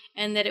do,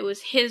 and that it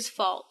was his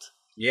fault.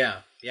 Yeah.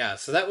 Yeah.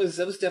 So that was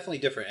definitely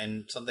different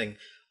and something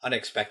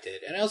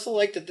unexpected. And I also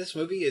like that this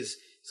movie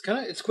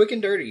it's quick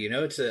and dirty, you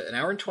know? It's an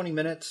hour and 20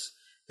 minutes.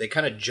 They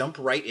kind of jump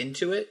right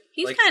into it.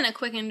 He's kind of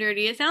quick and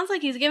dirty. It sounds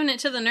like he's giving it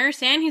to the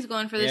nurse, and he's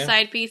going for the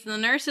side piece, and the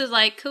nurse is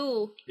like,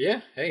 cool.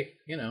 Yeah, hey,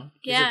 you know,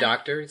 he's a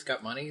doctor, he's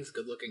got money, he's a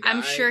good-looking guy.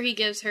 I'm sure he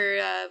gives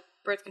her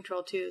birth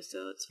control, too,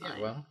 so it's fine.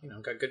 Yeah, well, you know,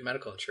 got good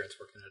medical insurance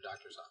working in a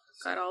doctor's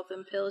office. Got all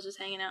them pills just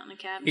hanging out in a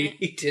cabinet.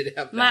 He did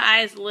have that. My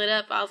eyes lit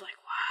up. I was like,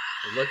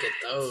 wow. Look at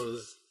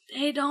those.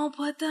 They don't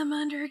put them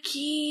under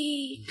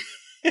key.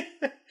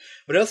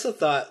 But I also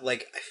thought,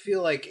 like, I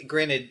feel like,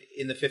 granted,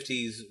 in the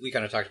 50s, we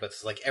kind of talked about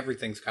this, like,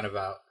 everything's kind of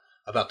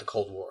about the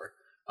Cold War.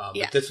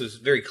 But this was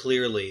very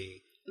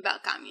clearly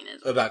about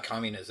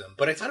communism.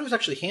 But I thought it was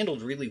actually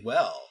handled really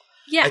well.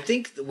 Yeah. I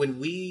think that when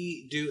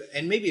we do,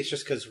 and maybe it's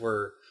just because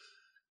we're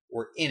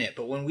in it,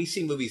 but when we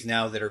see movies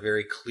now that are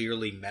very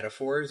clearly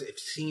metaphors, it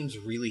seems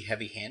really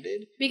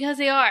heavy-handed. Because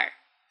they are.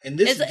 And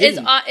this is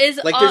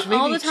like, there's maybe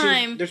all the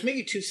time. There's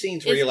maybe two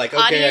scenes where you're like,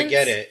 okay, I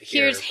get it.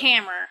 Here's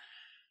Hammer.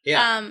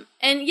 Yeah.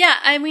 And yeah,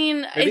 I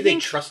mean, maybe they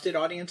trusted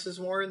audiences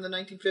more in the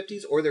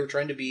 1950s, or they were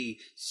trying to be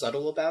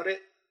subtle about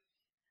it.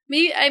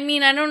 Maybe, I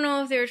mean, I don't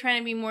know if they were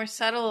trying to be more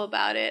subtle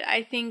about it.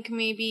 I think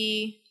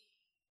maybe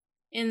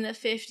in the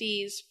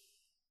 50s,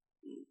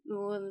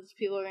 well,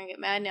 people are going to get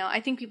mad now. I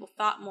think people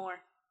thought more.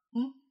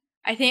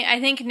 I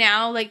think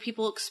now, like,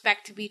 people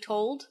expect to be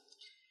told.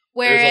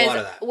 There's a lot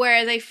of that.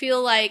 Whereas I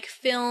feel like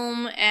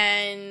film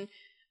and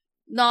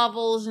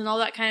novels and all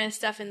that kind of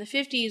stuff in the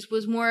 50s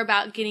was more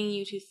about getting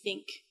you to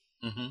think.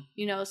 Mm-hmm.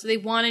 You know, so they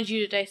wanted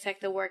you to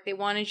dissect the work. They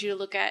wanted you to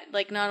look at,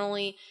 like, not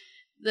only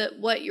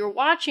what you're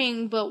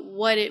watching, but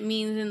what it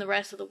means in the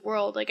rest of the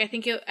world. Like, I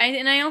think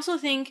I also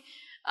think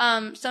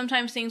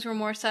sometimes things were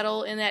more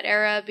subtle in that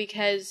era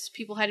because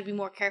people had to be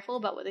more careful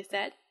about what they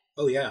said.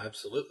 Oh yeah,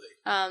 absolutely.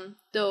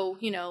 Though,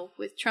 you know,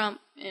 with Trump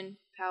in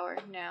power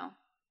now,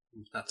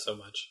 not so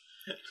much.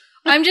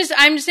 I'm just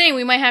saying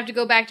we might have to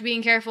go back to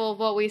being careful of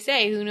what we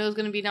say. Who knows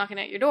going to be knocking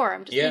at your door?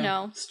 I'm just, you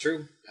know. It's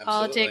true. Absolutely.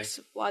 Politics,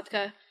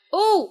 vodka.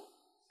 Oh,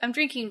 I'm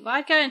drinking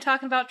vodka and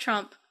talking about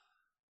Trump.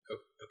 Oh,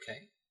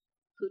 okay.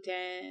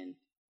 Putin.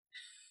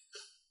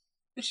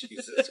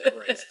 Jesus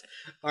Christ.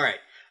 All right.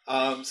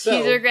 So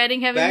he's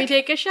regretting having me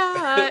take a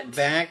shot.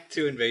 Back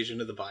to Invasion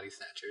of the Body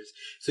Snatchers.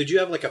 So do you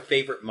have like a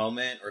favorite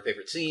moment or a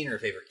favorite scene or a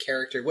favorite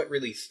character? What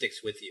really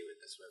sticks with you in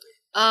this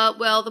movie?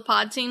 Well, the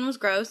pod scene was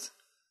gross.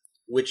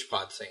 Which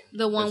pod scene?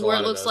 The one where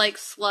it looks like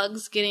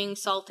slugs getting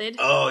salted.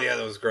 Oh, yeah,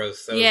 that was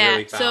gross. That was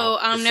really foul. So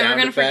I'm never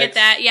going to forget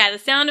that. Yeah, the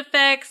sound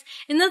effects.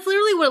 And that's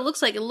literally what it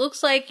looks like. It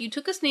looks like you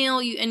took a snail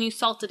and you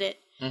salted it.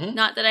 Mm-hmm.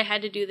 Not that I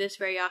had to do this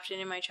very often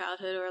in my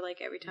childhood or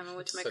like every time I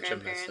went to my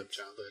grandparents. Such a messed up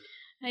childhood.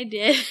 I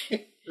did.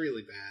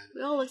 Really bad.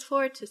 We all looked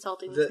forward to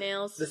salting the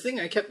snails. The thing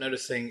I kept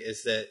noticing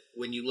is that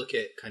when you look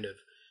at kind of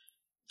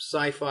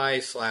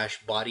sci-fi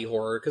 / body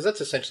horror, because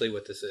that's essentially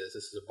what this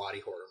is a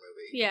body horror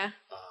movie. Yeah.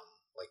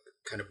 Like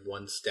kind of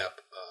one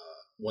step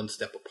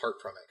apart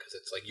from it, because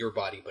it's like your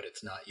body, but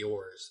it's not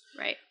yours.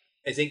 Right.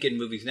 I think in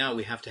movies now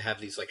we have to have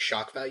these like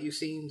shock value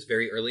scenes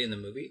very early in the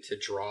movie to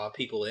draw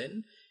people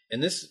in.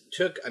 And this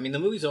the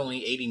movie's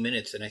only 80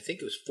 minutes, and I think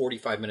it was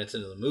 45 minutes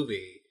into the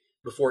movie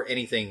before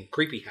anything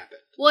creepy happened.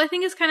 Well, I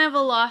think it's kind of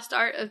a lost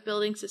art of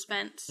building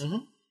suspense.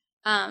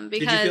 Mm-hmm.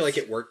 Because did you feel like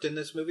it worked in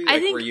this movie?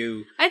 Were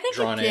you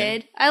drawn it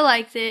did. I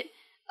liked it.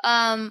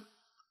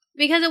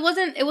 Because it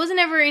wasn't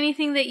ever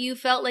anything that you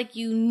felt like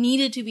you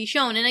needed to be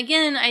shown. And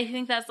again, I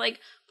think that's like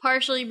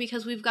partially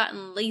because we've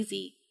gotten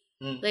lazy.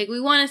 Like we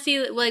want to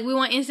see, like we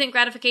want instant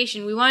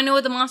gratification. We want to know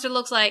what the monster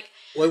looks like.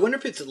 Well, I wonder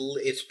if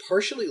it's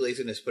partially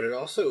laziness, but it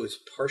also is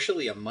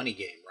partially a money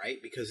game, right?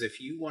 Because if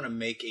you want to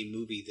make a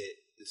movie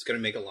that is going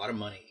to make a lot of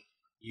money,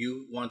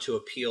 You want to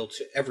appeal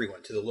to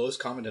everyone, to the lowest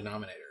common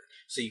denominator.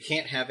 So you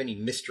can't have any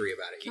mystery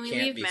about it. Can you we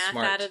can't leave be math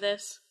smart. out of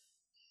this?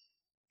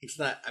 It's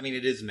not, I mean,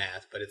 it is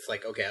math, but it's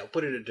like, okay, I'll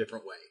put it a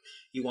different way.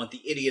 You want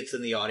the idiots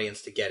in the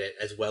audience to get it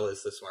as well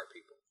as the smart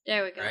people.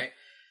 There we go. Right?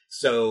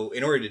 So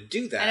in order to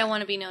do that... I don't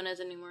want to be known as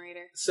a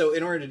numerator. So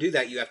in order to do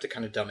that, you have to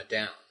kind of dumb it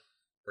down,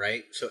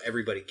 right? So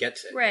everybody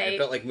gets it. Right. And it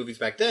felt like movies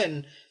back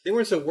then, they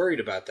weren't so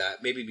worried about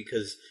that. Maybe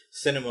because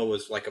cinema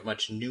was like a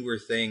much newer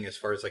thing as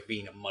far as like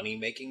being a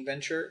money-making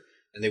venture,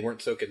 and they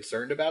weren't so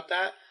concerned about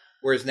that.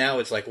 Whereas now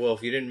it's like, well,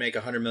 if you didn't make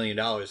 $100 million,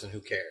 then who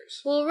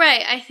cares? Well,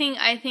 right. I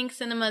think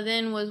cinema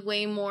then was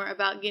way more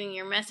about getting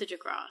your message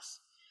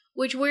across,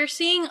 which we're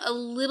seeing a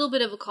little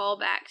bit of a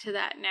callback to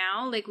that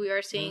now. Like we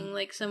are seeing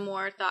like some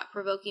more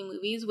thought-provoking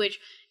movies, which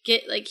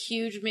get like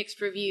huge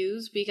mixed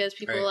reviews because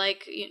people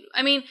like.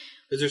 I mean,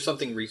 is there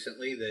something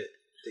recently that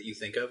you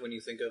think of when you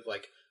think of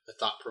like a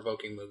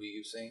thought-provoking movie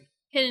you've seen?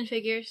 Hidden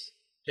Figures.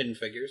 Hidden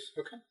Figures.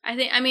 Okay.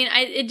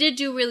 It did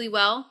do really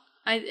well.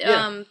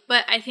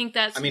 But I think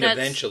that's...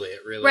 eventually it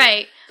really...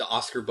 Right. The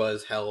Oscar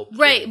buzz helped.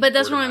 Right, but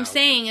that's what I'm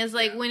saying is,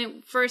 like, when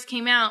it first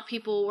came out,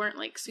 people weren't,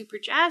 like, super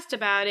jazzed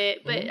about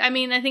it. But, I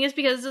mean, I think it's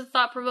because it's a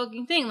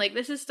thought-provoking thing. Like,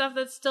 this is stuff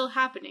that's still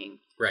happening.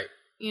 Right.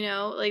 You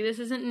know? Like, this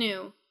isn't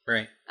new.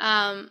 Right.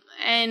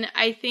 And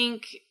I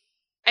think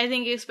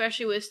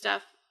especially with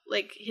stuff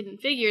like Hidden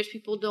Figures,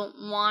 people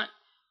don't want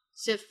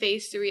to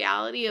face the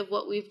reality of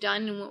what we've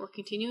done and what we're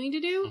continuing to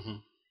do.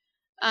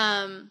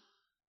 Mm-hmm.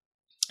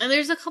 And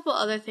there's a couple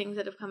other things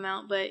that have come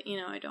out, but,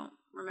 I don't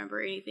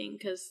remember anything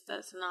because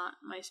that's not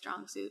my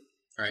strong suit.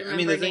 Right. I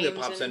mean, the thing that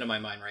pops into my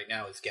mind right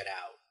now is Get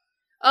Out.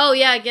 Oh,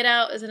 yeah, Get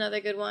Out is another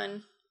good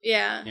one.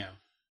 Yeah. Yeah.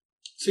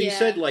 So you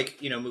said,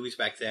 like, movies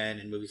back then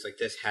and movies like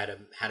this had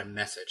a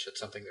message. That's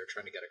something they're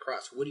trying to get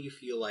across. What do you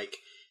feel like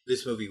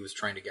this movie was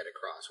trying to get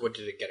across? What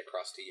did it get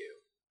across to you?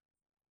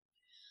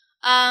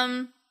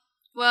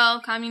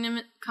 Well,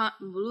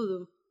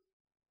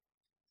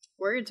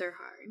 words are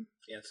hard.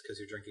 Yeah, it's because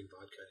you're drinking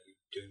vodka and you're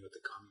doing what the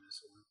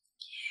communists want.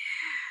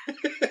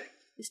 Yeah.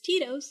 It's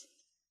Tito's.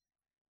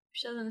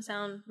 Which doesn't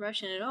sound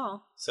Russian at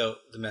all. So,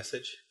 the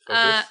message?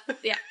 Focus?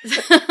 Yeah.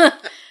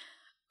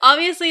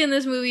 Obviously, in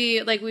this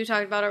movie, like we've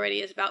talked about already,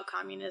 it's about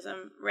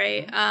communism,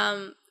 right?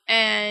 Mm-hmm.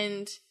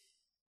 And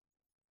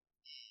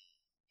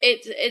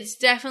it's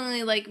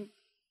definitely, like,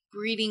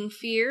 breeding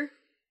fear.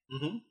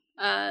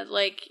 Mm-hmm.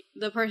 Like,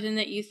 the person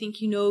that you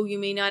think you know, you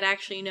may not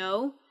actually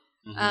know.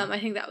 Mm-hmm. I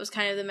think that was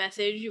kind of the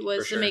message,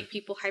 was to make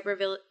people hyper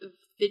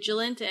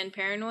vigilant and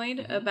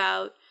paranoid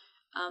about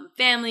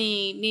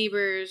family,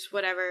 neighbors,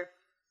 whatever.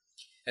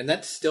 And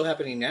that's still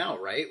happening now,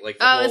 right? Like,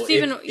 it's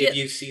even if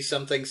you see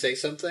something, say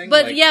something.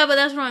 But but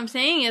that's what I'm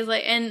saying is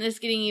like, and it's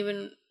getting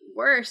even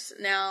worse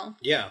now.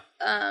 Yeah.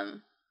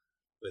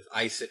 With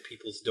ice at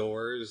people's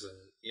doors, and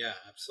yeah,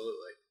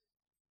 absolutely.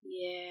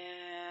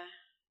 Yeah.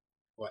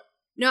 What?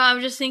 No,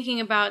 I'm just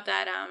thinking about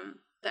that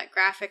that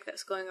graphic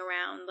that's going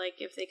around, like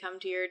if they come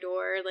to your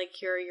door, like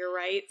here are your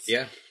rights.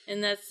 Yeah.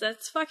 And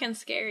that's fucking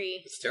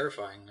scary. It's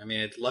terrifying. I mean,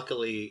 it's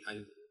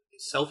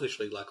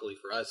selfishly, luckily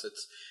for us,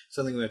 it's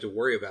something we have to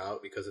worry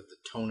about because of the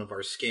tone of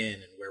our skin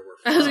and where we're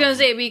from. I was going to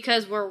say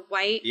because we're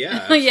white. Yeah,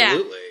 absolutely.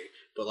 Yeah.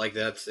 But like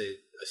that's a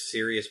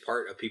serious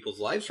part of people's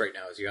lives right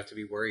now is you have to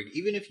be worried,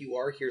 even if you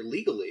are here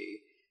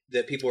legally,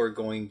 that people are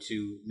going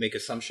to make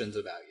assumptions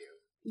about you.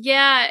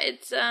 Yeah,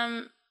 it's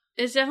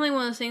definitely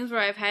one of those things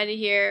where I've had to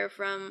hear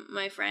from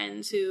my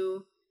friends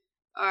who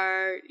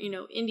are,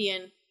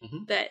 Indian,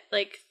 that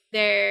like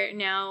they're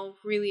now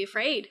really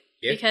afraid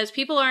because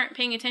people aren't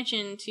paying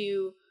attention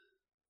to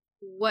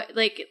what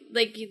like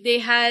they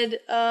had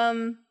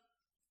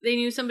they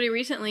knew somebody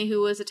recently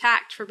who was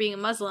attacked for being a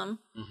Muslim,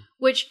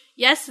 which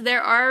yes,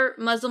 there are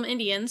Muslim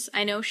Indians.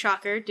 I know,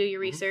 shocker, do your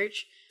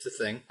research. It's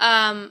a thing.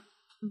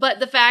 But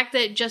the fact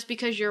that just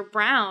because you're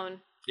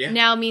brown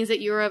now means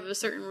that you're of a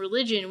certain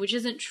religion, which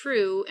isn't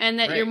true, and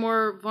that you're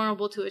more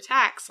vulnerable to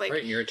attacks. Like,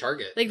 and you're a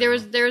target. Like there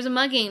was a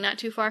mugging not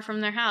too far from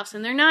their house,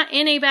 and they're not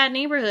in a bad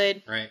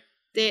neighborhood. Right.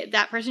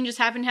 That person just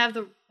happened to have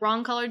the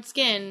wrong colored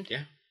skin.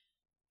 Yeah.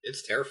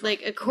 It's terrifying.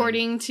 Like,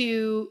 according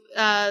to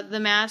the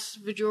mass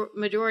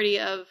majority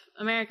of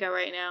America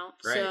right now.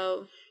 Right.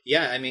 So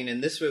yeah, I mean,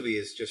 and this movie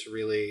is just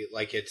really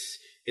like it's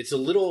a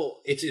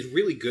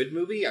really good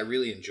movie. I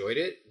really enjoyed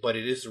it, but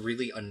it is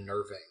really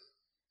unnerving.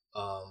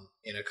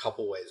 In a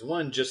couple ways.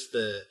 One, just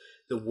the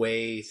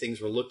way things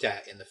were looked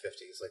at in the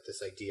 50s, like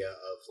this idea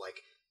of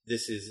like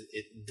this is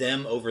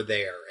them over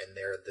there, and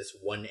they're this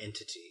one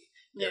entity.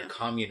 They're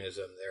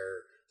communism.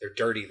 They're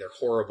dirty. They're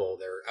horrible.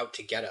 They're out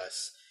to get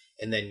us.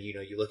 And then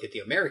you look at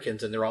the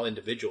Americans, and they're all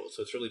individuals.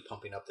 So it's really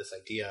pumping up this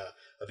idea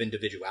of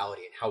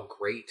individuality and how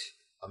great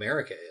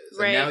America is.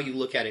 Right. And now you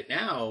look at it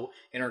now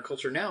in our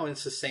culture now, and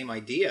it's the same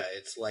idea.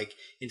 It's like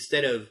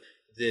instead of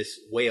this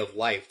way of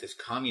life, this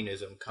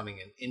communism coming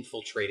and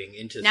infiltrating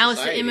into now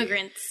society. It's the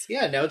immigrants.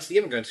 Yeah, now it's the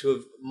immigrants who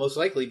have most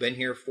likely been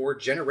here for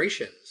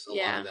generations, a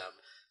lot of them.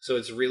 So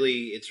it's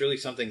really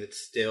something that's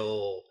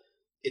still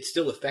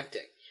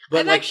affecting.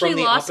 But I've like actually from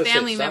the lost opposite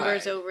family side.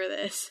 members over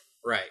this.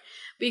 Right.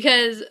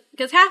 Because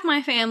half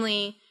my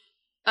family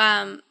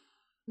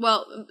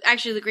well,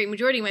 actually, the great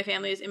majority of my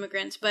family is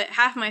immigrants, but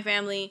half my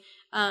family,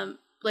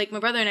 like my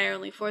brother and I, are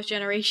only fourth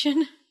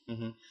generation,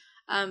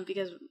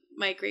 because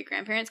my great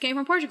grandparents came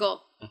from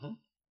Portugal,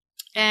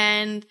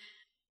 and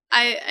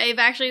I've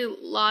actually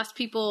lost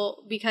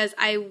people because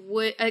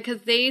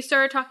because they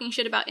started talking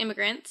shit about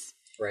immigrants,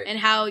 right, and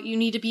how you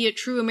need to be a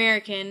true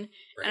American,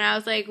 right. And I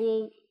was like,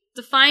 well,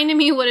 define to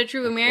me what a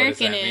true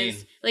American is.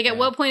 Mean? Like, at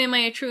what point am I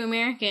a true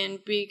American?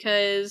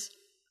 Because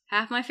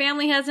half my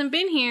family hasn't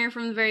been here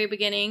from the very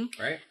beginning.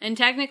 Right. And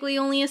technically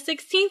only a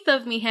 16th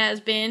of me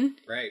has been.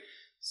 Right.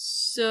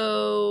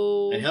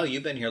 So... And hell,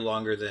 you've been here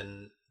longer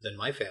than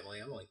my family.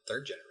 I'm only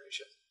third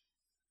generation.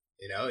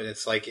 You know, and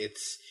it's like,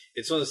 it's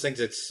one of those things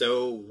that's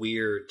so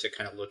weird to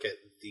kind of look at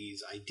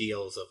these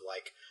ideals of,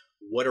 like,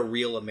 what a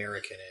real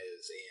American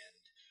is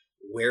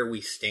and where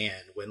we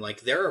stand. When,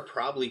 like, there are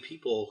probably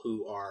people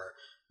who are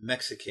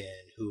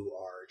Mexican, who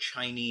are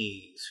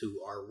Chinese,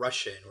 who are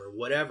Russian or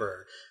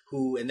whatever,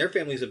 who, and their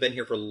families have been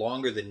here for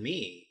longer than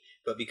me,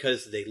 but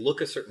because they look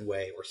a certain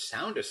way or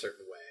sound a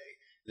certain way,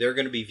 they're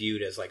going to be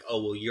viewed as like,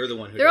 oh, well, you're the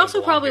one who. They're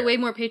also probably here. way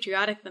more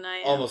patriotic than I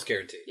am. Almost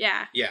guaranteed.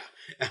 Yeah. Yeah,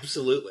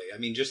 absolutely. I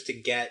mean, just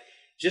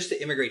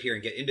to immigrate here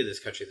and get into this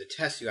country, the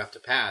tests you have to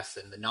pass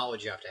and the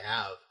knowledge you have to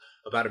have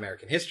about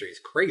American history is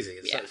crazy.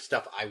 It's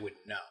stuff I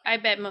wouldn't know. I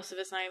bet most of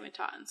it's not even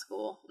taught in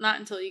school. Not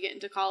until you get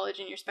into college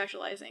and you're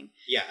specializing.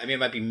 Yeah, I mean, it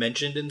might be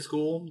mentioned in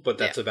school, but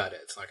that's about it.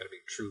 It's not going to be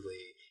truly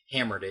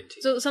hammered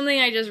into. So something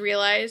I just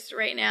realized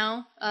right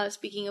now,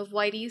 speaking of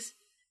whiteys,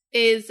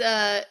 is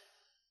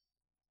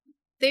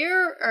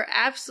there are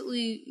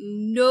absolutely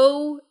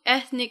no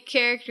ethnic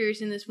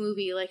characters in this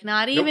movie. Like,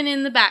 not even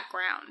in the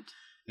background.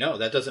 No,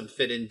 that doesn't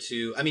fit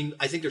into... I mean,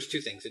 I think there's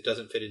two things. It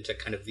doesn't fit into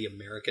kind of the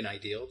American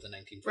ideal of the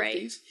 1950s.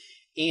 Right.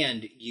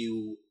 And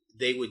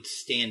they would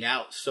stand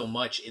out so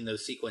much in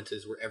those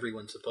sequences where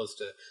everyone's supposed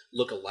to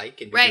look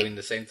alike and be doing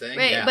the same thing.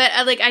 Right, yeah. But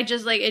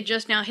it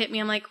just now hit me.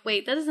 I'm like,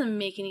 wait, that doesn't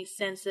make any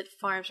sense that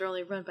farms are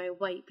only run by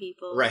white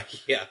people.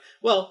 Right, yeah.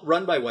 Well,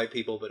 run by white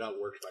people, but not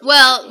worked by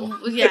white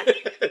people. Yeah.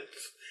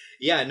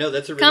 Yeah, no,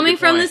 that's a really Coming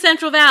good point. from the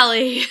Central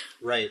Valley.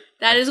 Right.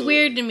 That is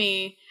weird to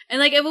me. And,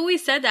 like, I've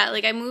always said that.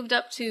 Like, I moved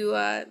up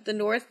to the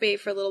North Bay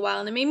for a little while,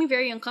 and it made me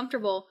very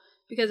uncomfortable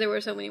because there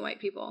were so many white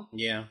people.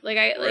 Yeah.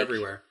 They're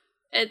everywhere.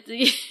 It's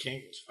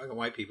fucking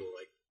white people,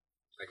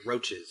 like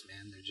roaches,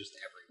 man. They're just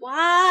everywhere.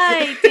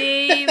 Why,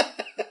 Dave?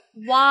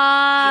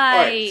 Why?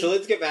 All right, so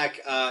let's get back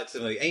to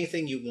the movie.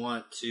 Anything you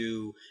want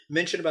to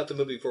mention about the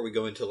movie before we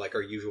go into, like,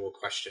 our usual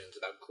questions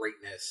about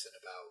greatness and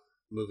about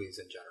movies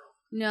in general?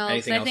 No,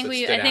 I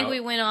think we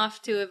went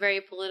off to a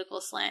very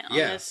political slant on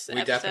this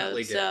episode.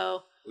 Definitely did.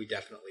 So we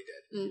definitely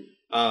did.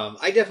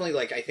 I definitely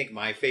I think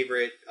my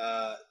favorite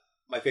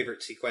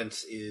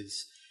sequence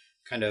is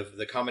kind of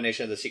the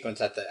combination of the sequence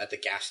at the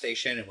gas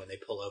station and when they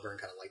pull over and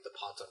kind of light the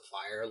pods on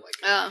fire. Like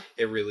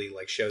it really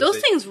shows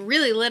those things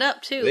really lit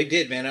up too. They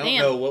did, man. I don't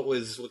know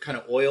what kind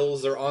of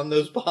oils are on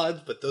those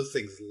pods, but those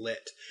things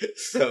lit.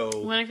 So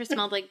what if it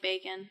smelled like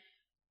bacon?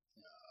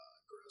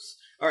 Gross.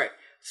 All right,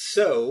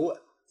 so.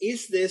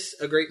 Is this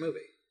a great movie?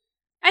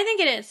 I think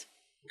it is.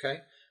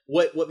 Okay.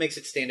 What makes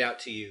it stand out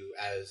to you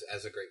as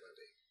a great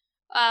movie?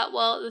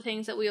 Well, the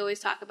things that we always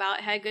talk about.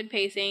 It had good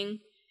pacing.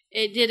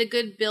 It did a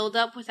good build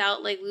up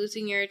without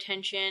losing your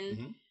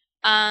attention.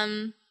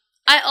 Mm-hmm.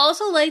 I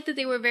also like that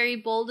they were very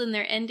bold in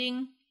their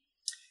ending.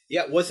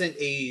 Yeah, it wasn't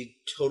a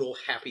total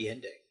happy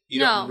ending. You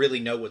don't really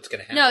know what's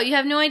going to happen. No, you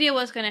have no idea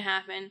what's going to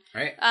happen.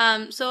 Right.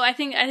 So I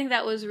think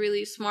that was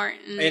really smart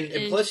and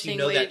plus, you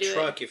know, that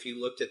truck. If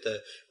you looked at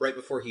right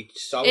before he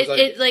saw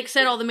it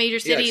said all the major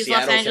cities: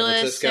 Seattle, Los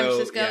Angeles, San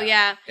Francisco.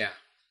 Yeah.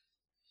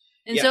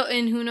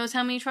 And who knows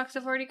how many trucks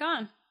have already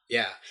gone?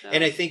 Yeah, so.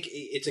 And I think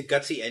it's a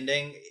gutsy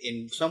ending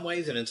in some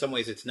ways, and in some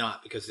ways it's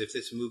not, because if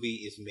this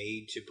movie is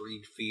made to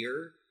breed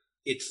fear,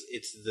 it's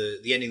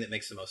the ending that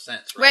makes the most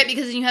sense, right? Right,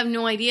 because then you have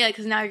no idea,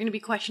 because now you're going to be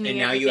questioning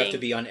everything. And now you have to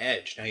be on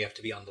edge. Now you have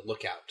to be on the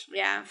lookout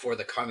for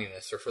the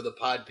communists or for the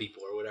pod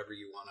people or whatever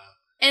you want to.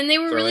 And they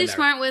were really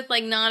smart with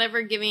not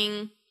ever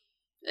giving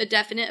a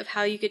definite of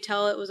how you could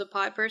tell it was a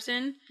pod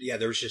person. Yeah,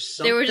 there was just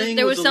something.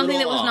 There was something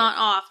that was not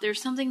off. There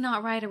was something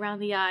not right around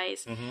the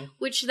eyes,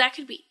 which that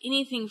could be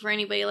anything for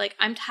anybody. Like,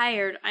 I'm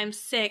tired, I'm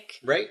sick,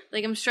 right?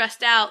 Like, I'm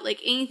stressed out.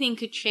 Like, anything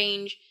could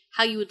change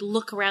how you would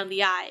look around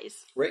the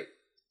eyes, right?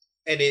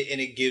 And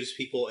it gives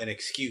people an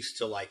excuse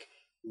to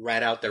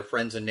rat out their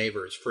friends and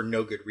neighbors for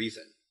no good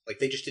reason. Like,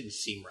 they just didn't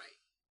seem right.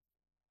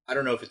 I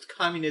don't know if it's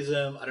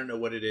communism. I don't know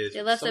what it is.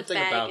 They left a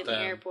bag in the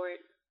airport.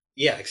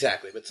 Yeah,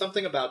 exactly. But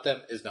something about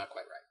them is not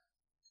quite right.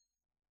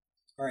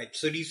 All right.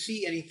 So do you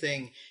see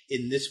anything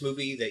in this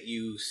movie that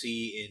you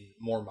see in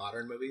more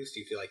modern movies? Do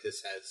you feel like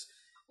this has...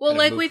 Well,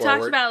 like we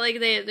talked about,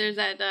 there's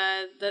that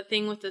the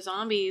thing with the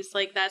zombies.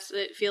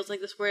 It feels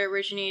like this where it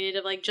originated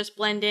of just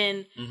blend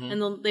in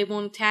and they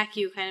won't attack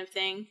you kind of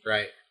thing.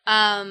 Right.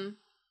 The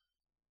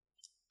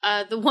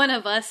One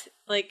of Us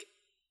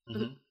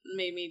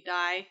made me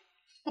die.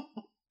 I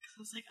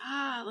was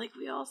like,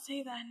 we all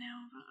say that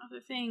now about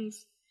other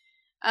things.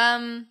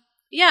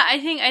 Yeah, I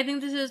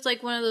think this is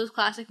like one of those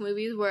classic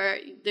movies where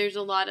there's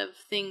a lot of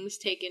things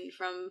taken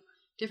from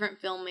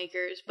different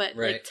filmmakers, but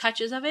like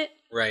touches of it.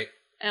 Right.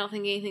 I don't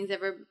think anything's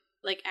ever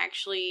like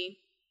actually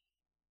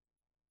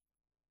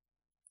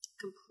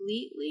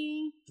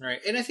completely. Right.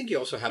 And I think you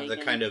also have the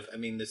kind of, I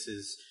mean, this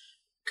is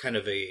kind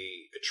of a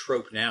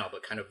trope now,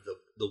 but kind of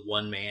the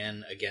one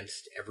man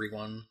against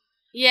everyone.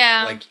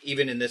 Yeah. Like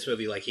even in this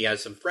movie, like he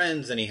has some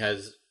friends and he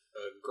has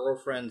a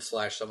girlfriend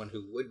 / someone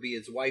who would be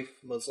his wife,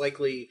 most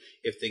likely,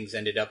 if things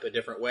ended up a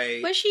different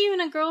way. Was she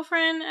even a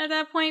girlfriend at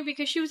that point?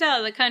 Because she was out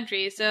of the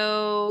country,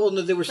 so... Well,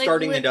 no, they were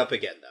starting it up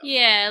again, though.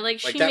 Yeah, like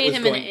she made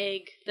him an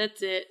egg.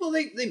 That's it. Well,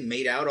 they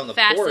made out on the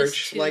Fastest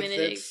porch. Like,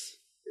 egg.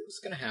 it was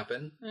going to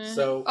happen.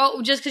 So...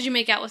 Oh, just because you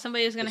make out with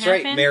somebody is going to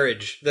happen? That's right,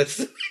 marriage. That's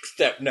the next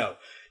step. No,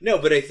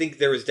 but I think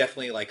there was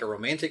definitely like a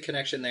romantic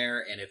connection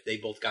there, and if they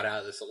both got out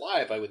of this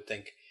alive, I would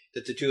think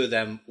that the two of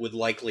them would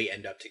likely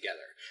end up together.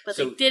 But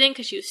they didn't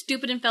because she was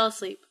stupid and fell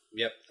asleep.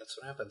 Yep, that's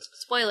what happens.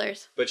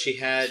 Spoilers. But she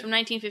had... It's from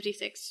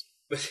 1956.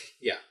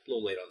 Yeah, a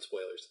little late on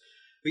spoilers.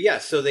 But yeah,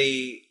 so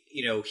they,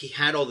 he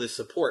had all this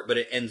support, but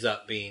it ends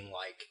up being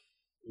like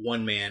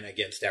one man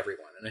against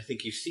everyone. And I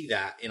think you see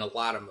that in a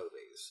lot of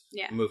movies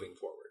moving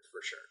forward,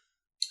 for sure.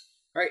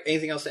 All right,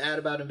 anything else to add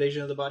about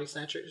Invasion of the Body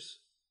Snatchers?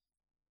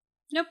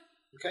 Nope.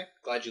 Okay,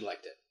 glad you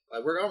liked it.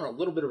 We're on a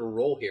little bit of a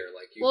roll here.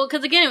 Well,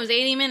 because again, it was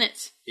 80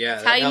 minutes. Yeah.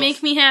 That's how you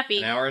make me happy.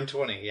 An hour and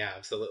 20. Yeah,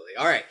 absolutely.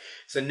 All right.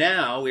 So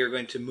now we are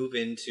going to move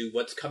into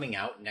what's coming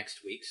out next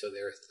week. So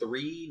there are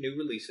 3 new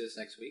releases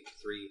next week,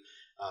 3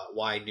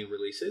 wide new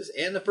releases.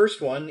 And the first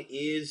one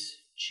is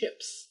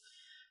Chips.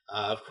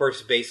 Of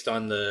course, based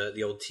on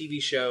the old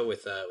TV show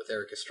with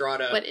Eric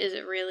Estrada. But is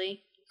it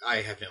really? I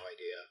have no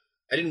idea.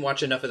 I didn't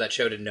watch enough of that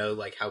show to know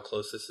like how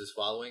close this is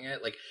following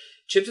it. Like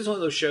Chips is one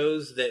of those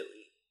shows that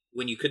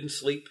when you couldn't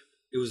sleep,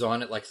 it was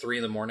on at like 3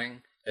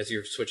 a.m. as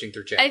you're switching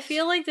through channels. I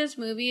feel like this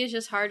movie is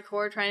just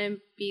hardcore trying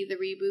to be the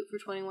reboot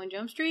for 21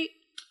 Jump Street.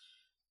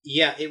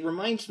 Yeah, it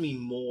reminds me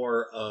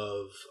more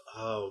of,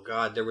 oh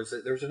god, there was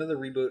another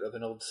reboot of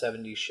an old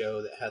 70s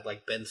show that had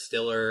like Ben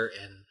Stiller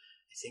and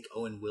I think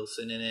Owen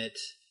Wilson in it.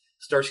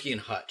 Starsky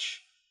and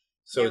Hutch.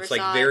 So it's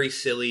like very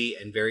silly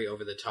and very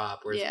over the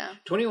top. Whereas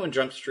 21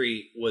 Jump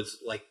Street was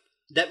like,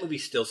 that movie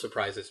still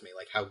surprises me,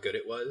 like how good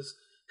it was.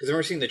 Because I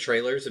remember seeing the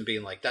trailers and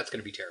being like, that's going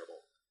to be terrible.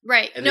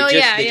 Right. And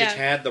they just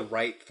had the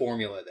right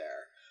formula there.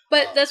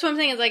 But that's what I'm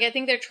saying is like I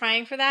think they're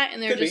trying for that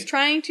and they're just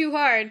trying too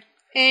hard.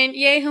 And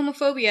yay,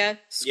 homophobia.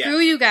 Screw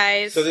you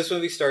guys. So this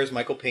movie stars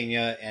Michael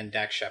Pena and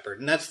Dax Shepard.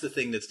 And that's the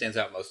thing that stands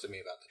out most to me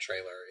about the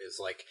trailer is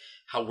like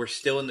how we're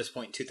still in this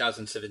point in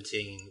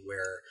 2017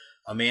 where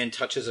a man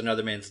touches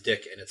another man's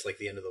dick and it's like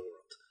the end of the world.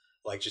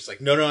 Like just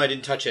like, no, I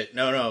didn't touch it.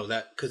 No,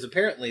 that because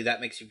apparently that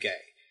makes you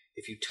gay.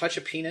 If you touch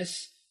a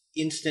penis,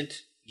 instant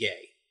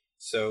gay.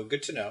 So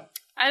good to know.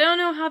 I don't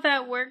know how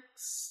that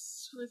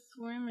works with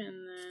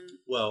women then.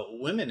 Well,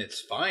 women,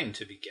 it's fine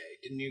to be gay.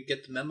 Didn't you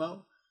get the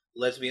memo?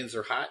 Lesbians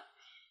are hot,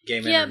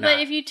 gay men are not. Yeah,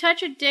 but if you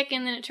touch a dick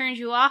and then it turns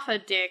you off a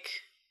dick.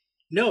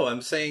 No,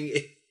 I'm saying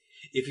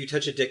if you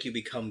touch a dick, you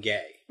become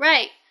gay.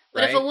 Right.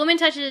 But if a woman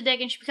touches a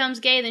dick and she becomes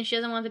gay, then she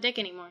doesn't want the dick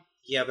anymore.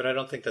 Yeah, but I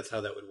don't think that's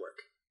how that would work.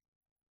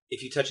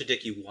 If you touch a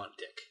dick, you want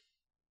dick.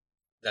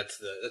 That's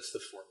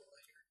the formula.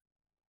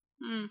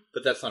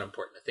 But that's not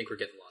important. I think we're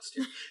getting lost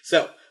here.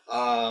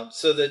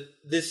 So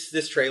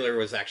this trailer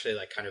was actually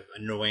like kind of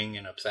annoying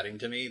and upsetting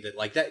to me that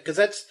like that because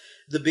that's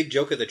the big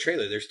joke of the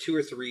trailer. There's 2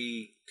 or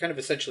 3 kind of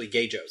essentially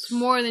gay jokes. It's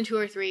more than 2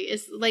 or 3.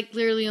 It's like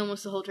literally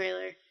almost the whole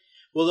trailer.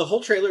 Well, the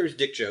whole trailer is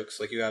dick jokes.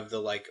 Like you have the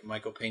like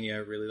Michael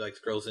Pena really likes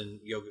girls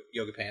in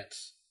yoga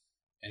pants,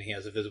 and he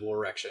has a visible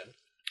erection.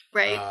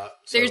 Right.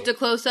 There's the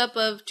close up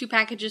of 2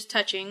 packages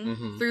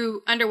touching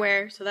through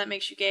underwear, so that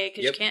makes you gay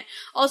because you can't.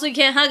 Also, you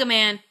can't hug a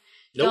man.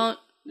 Nope.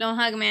 Don't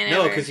hug a man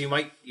ever. No, because you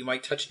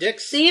might touch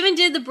dicks. They even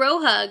did the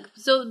bro hug.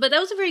 But that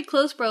was a very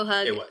close bro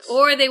hug. It was.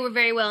 Or they were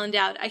very well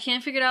endowed. I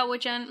can't figure out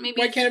which one. Maybe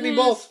why can't it be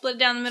both? Split it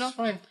down the middle. It's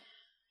fine.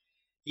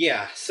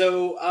 Yeah.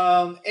 So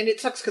and it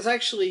sucks because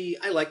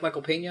I like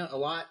Michael Pena a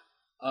lot.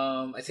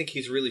 I think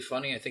he's really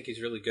funny. I think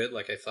he's really good.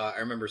 Like I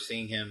remember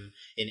seeing him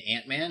in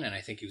Ant-Man, and I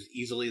think he was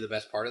easily the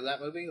best part of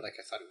that movie. Like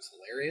I thought it was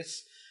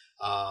hilarious.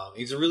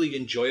 He's a really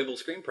enjoyable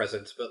screen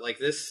presence, but like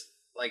this.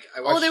 Like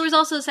I watched... Oh, there was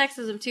also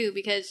sexism too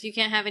because you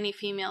can't have any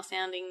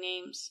female-sounding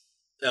names.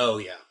 Oh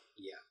yeah.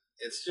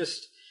 It's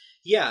just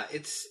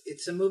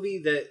it's a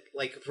movie that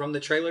like from the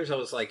trailers I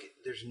was like,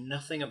 there's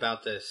nothing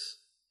about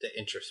this that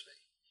interests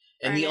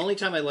me. And the only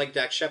time I like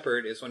Dax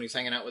Shepard is when he's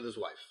hanging out with his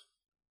wife.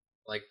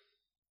 Like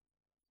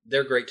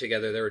they're great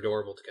together. They're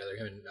adorable together.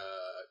 Him and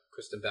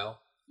Kristen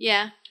Bell.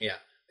 Yeah. Yeah.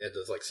 They had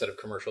those like set of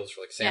commercials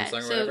for like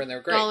Samsung or whatever, and they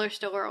were great. Dollar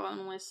Store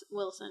Owen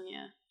Wilson.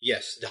 Yeah.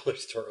 Yes, Dollar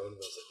Store Owen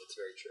Wilson. That's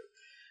very true.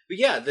 But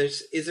yeah,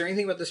 is there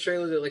anything about this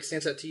trailer that like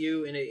stands out to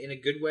you in a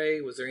good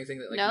way? Was there anything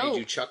that like made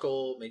you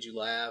chuckle, made you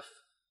laugh?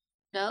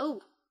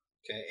 No.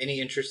 Okay. Any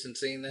interest in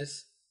seeing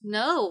this?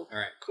 No. All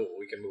right. Cool.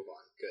 We can move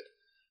on. Good.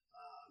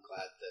 I'm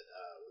glad that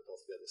we both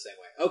feel the same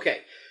way.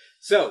 Okay.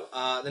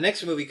 So the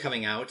next movie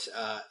coming out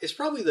is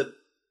probably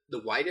the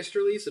the widest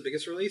release, the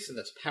biggest release, and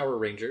that's Power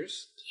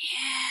Rangers.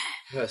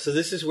 Yeah. So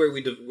this is where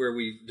we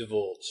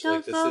divulge.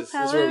 Like this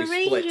is where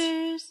we split.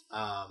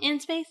 In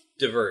space.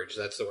 Diverge.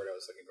 That's the word I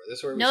was looking for. This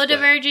is where we no split.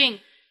 diverging.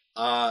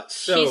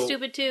 So she's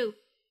stupid too.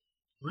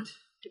 What?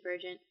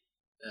 Divergent.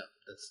 No,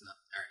 that's not.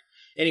 All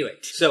right. Anyway,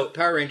 so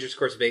Power Rangers, of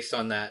course, based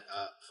on that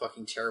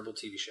fucking terrible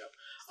TV show.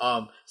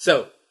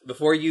 So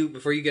before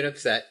you get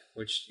upset,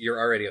 which you're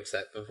already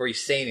upset, before you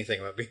say anything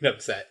about being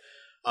upset,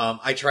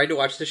 I tried to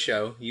watch the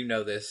show. You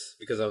know this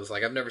because I was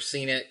like, I've never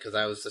seen it because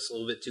I was just a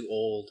little bit too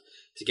old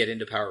to get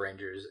into Power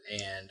Rangers,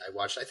 and I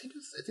watched. I think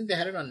they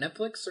had it on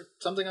Netflix or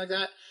something like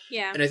that.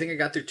 Yeah. And I think I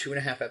got through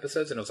 2.5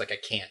 episodes, and I was like, I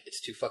can't. It's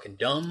too fucking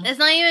dumb. It's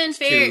not even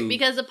fair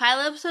because the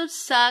pilot episode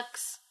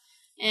sucks.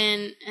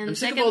 And I'm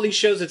sick of all these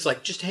shows. It's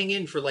like just hang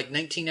in for like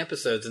 19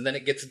 episodes and then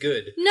it gets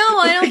good. No,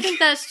 I don't think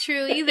that's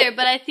true either.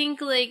 But I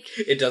think like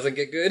it doesn't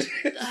get good.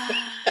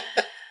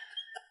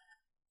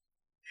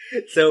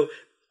 So,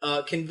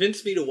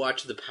 convince me to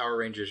watch the Power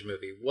Rangers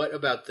movie. What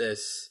about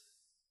this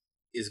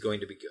is going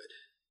to be good?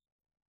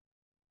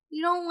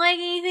 You don't like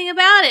anything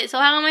about it, so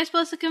how am I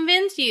supposed to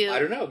convince you? I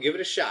don't know. Give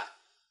it a shot.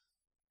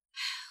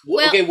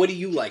 Well, okay, what do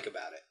you like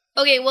about it?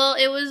 Okay, well,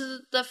 it was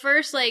the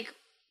first like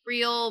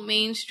real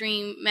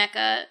mainstream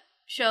mecha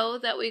show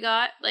that we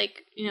got,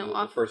 like, you know,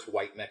 the first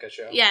white mecha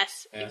show.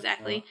 Yes, yeah,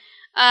 exactly.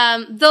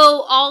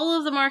 Though all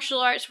of the martial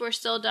arts were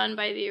still done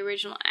by the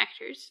original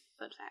actors.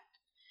 Fun fact.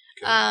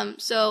 Okay.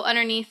 So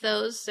underneath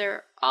those,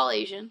 they're all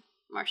Asian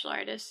martial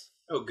artists.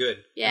 Oh, good.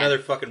 Yeah. Another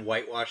fucking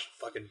whitewashed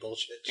fucking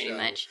bullshit show. Pretty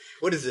much.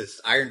 What is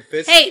this? Iron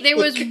Fist? Hey, there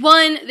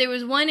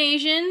was one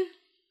Asian.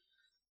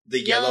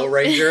 The Yellow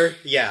Ranger?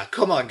 Yeah,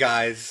 come on,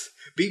 guys.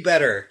 Be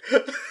better.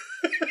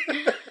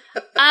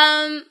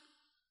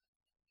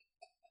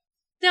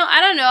 No,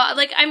 I don't know.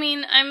 Like, I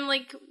mean, I'm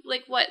like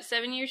what,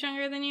 7 years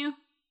younger than you?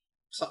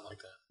 Something like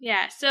that.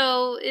 Yeah,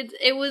 so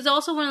it was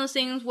also one of those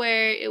things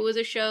where it was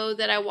a show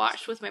that I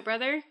watched with my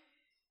brother.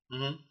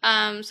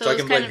 Mm-hmm. So I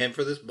can blame him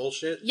for this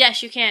bullshit?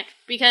 Yes, you can't.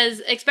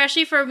 Because,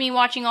 especially for me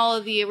watching all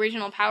of the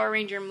original Power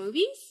Ranger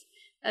movies,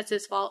 that's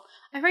his fault.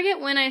 I forget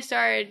when I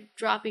started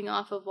dropping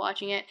off of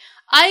watching it.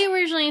 I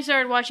originally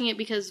started watching it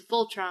because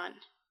Voltron.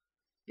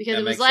 Because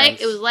it was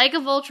like a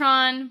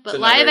Voltron, but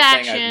live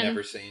action. I've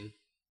never seen.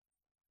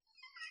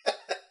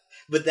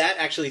 But that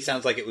actually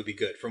sounds like it would be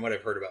good from what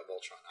I've heard about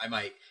Voltron. I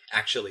might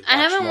actually watch I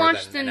haven't more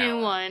watched than the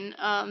new one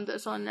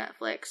that's on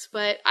Netflix,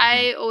 but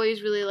I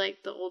always really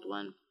liked the old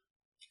one.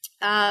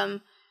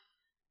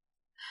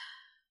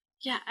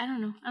 Yeah, I don't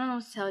know. I don't know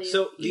what to tell you.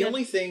 So the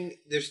only thing,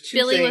 there's two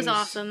Billy things. was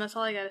awesome. That's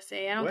all I gotta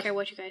say. I don't care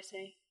what you guys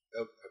say.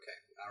 Oh, okay.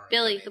 I don't know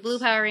Billy, the Blue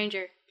Power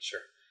Ranger. Sure.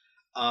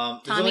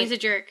 Tommy's a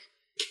jerk.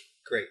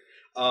 Great.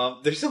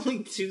 There's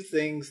only two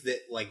things that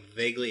like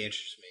vaguely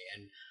interest me,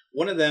 and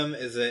one of them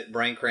is that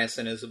Bryan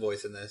Cranston is the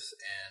voice in this,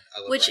 and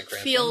I love Which Bryan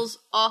Cranston. feels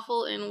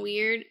awful and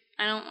weird.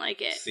 I don't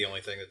like it. It's the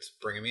only thing that's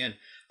bringing me in.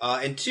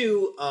 And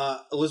two,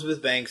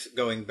 Elizabeth Banks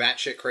going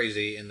batshit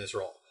crazy in this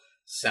role.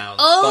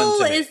 Sounds fun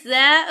to me. Is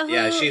that who?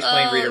 Yeah, she's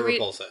playing Rita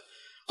Repulsa.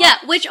 Yeah,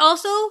 which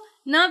also,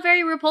 not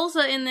very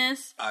Repulsa in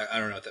this. I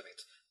don't know what that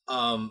means.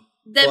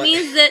 That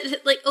means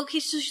that, like,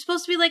 okay, so she's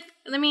supposed to be like,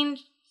 I mean...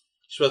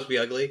 She's supposed to be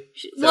ugly?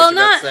 Well,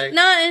 not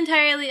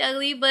entirely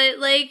ugly, but,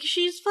 like,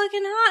 she's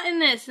fucking hot in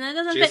this. And that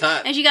doesn't She's fit.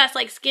 hot. And she got,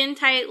 like,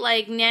 skin-tight,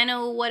 like,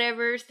 nano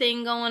whatever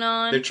thing going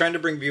on. They're trying to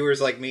bring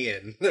viewers like me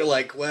in. They're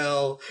like,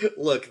 well,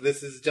 look,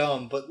 this is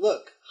dumb, but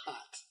look,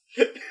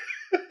 hot.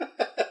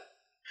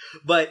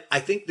 But I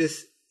think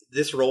this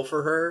role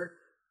for her,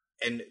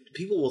 and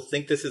people will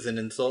think this is an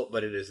insult,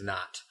 but it is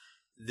not.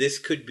 This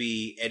could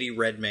be Eddie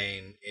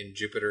Redmayne in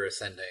Jupiter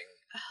Ascending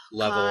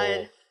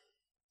level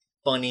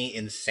funny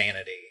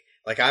insanity.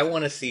 Like, I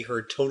want to see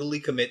her totally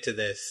commit to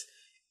this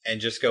and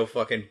just go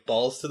fucking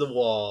balls to the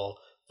wall,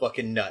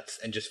 fucking nuts,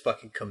 and just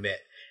fucking commit.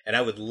 And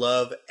I would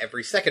love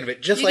every second of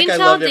it, just like I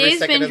loved every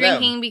second of them. You can tell Dave's been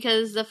drinking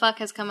because the fuck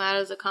has come out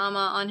as a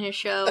comma on his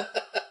show.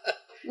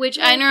 Which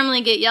I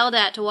normally get yelled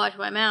at to watch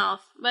my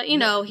mouth. But, you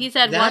know, he's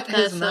had that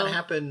vodka, has not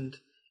happened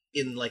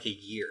in like a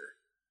year.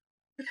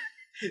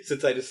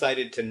 Since I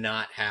decided to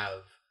not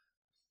have...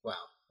 Wow.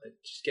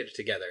 Just get it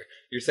together.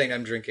 You're saying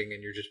I'm drinking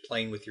and you're just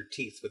playing with your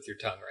teeth with your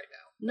tongue right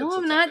now. No,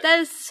 I'm not. That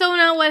is so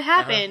not what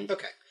happened.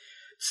 Okay.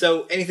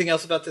 So, anything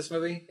else about this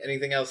movie?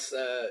 Anything else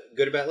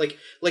good about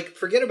like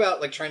forget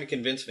about like trying to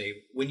convince me.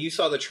 When you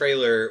saw the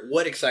trailer,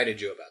 what excited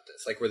you about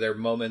this? Like, were there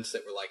moments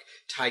that were like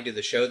tied to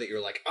the show that you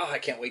were like, oh, I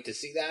can't wait to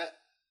see that?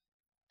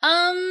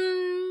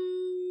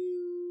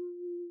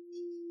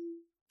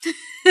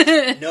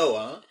 No,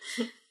 huh?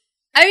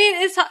 I mean,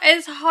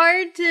 it's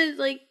hard to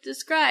like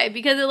describe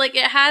because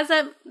it has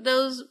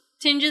those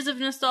tinges of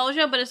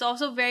nostalgia, but it's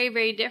also very,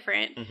 very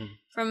different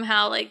from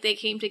how like they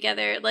came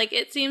together. Like,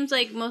 it seems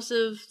like most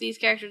of these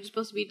characters are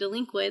supposed to be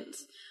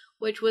delinquents,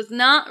 which was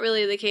not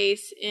really the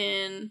case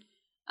in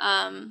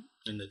the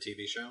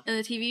TV show. In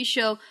the TV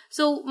show.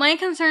 So my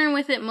concern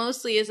with it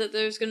mostly is that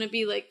there's going to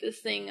be like this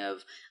thing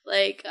of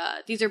like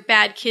these are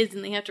bad kids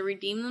and they have to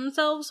redeem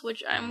themselves,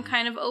 which I'm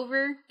kind of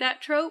over that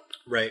trope.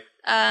 Right.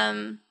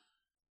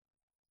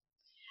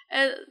 I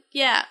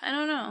Yeah, I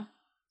don't know.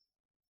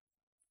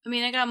 I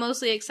mean, I got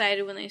mostly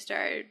excited when they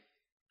started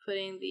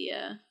putting the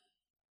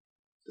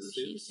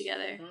machines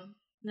together.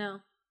 No.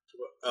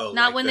 Oh,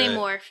 not like when they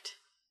morphed.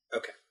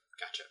 Okay,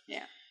 gotcha.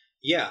 Yeah.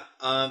 Yeah.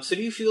 So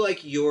do you feel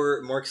like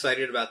you're more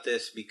excited about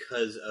this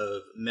because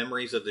of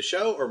memories of the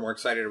show, or more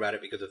excited about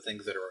it because of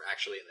things that are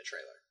actually in the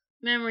trailer?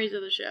 Memories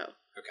of the show.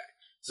 Okay.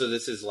 So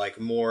this is like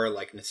more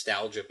like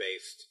nostalgia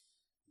based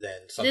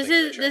than something.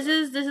 This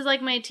is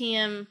like my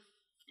TMNT.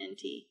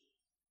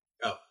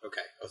 Oh, okay.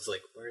 I was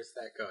like, where's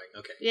that going?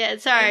 Okay. Yeah,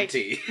 sorry. NT.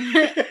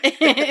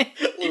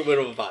 A little bit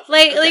of a pause.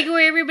 Like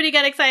where everybody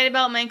got excited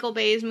about Michael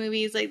Bay's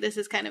movies, like this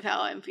is kind of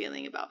how I'm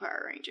feeling about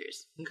Power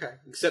Rangers. Okay.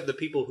 Except the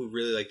people who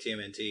really like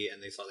TMNT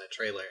and they saw that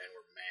trailer and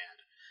were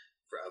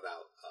mad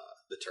about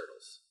the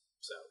Turtles.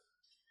 So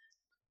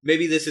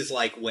maybe this is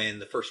like when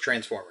the first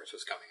Transformers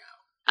was coming out.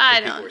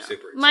 I don't know.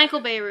 Michael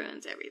Bay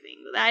ruins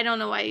everything. I don't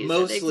know why you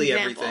mostly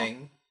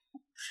everything.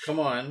 Come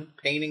on,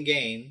 Pain and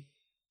Gain.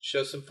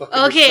 Show some fucking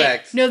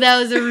respect. No, that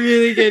was a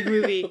really good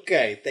movie.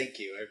 Okay, thank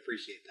you. I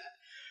appreciate that.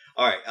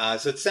 All right,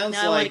 so it sounds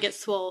now I want to get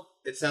swole.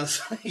 It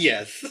sounds like,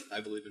 yes,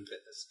 I believe in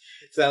fitness.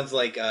 It sounds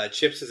like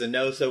Chips is a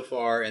no so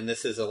far, and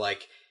this is a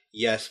like,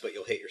 yes, but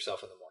you'll hate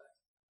yourself in the morning.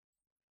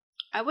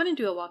 I wouldn't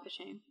do a walk of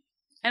shame.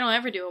 I don't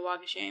ever do a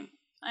walk of shame.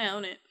 I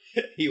own it.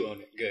 You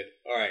own it. Good.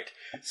 All right.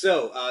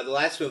 So the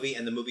last movie,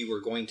 and the movie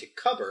we're going to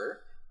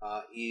cover,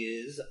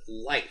 is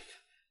Life.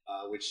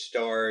 Which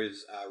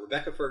stars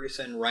Rebecca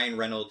Ferguson, Ryan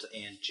Reynolds,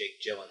 and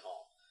Jake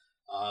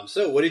Gyllenhaal.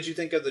 So, what did you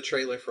think of the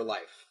trailer for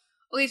Life?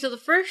 Okay, so the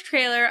first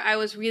trailer, I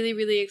was really,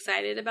 really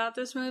excited about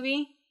this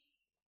movie.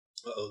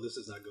 Uh-oh, this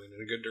is not going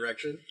in a good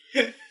direction.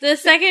 The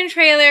second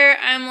trailer,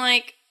 I'm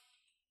like...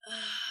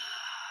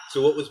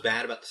 So, what was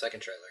bad about the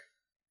second trailer?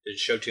 Did it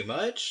show too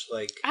much?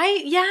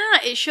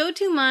 It showed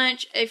too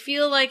much. I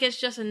feel like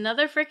it's just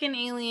another freaking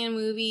alien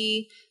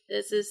movie.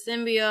 This is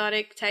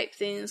symbiotic type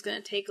thing that's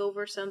going to take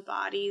over some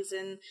bodies,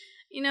 and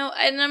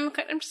and I'm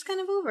just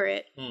kind of over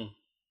it.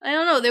 I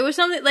don't know. There was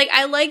something like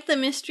I liked the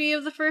mystery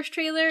of the first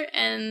trailer,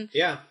 and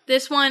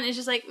this one is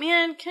just like,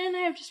 man, couldn't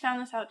I have just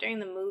found this out during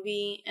the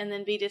movie and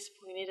then be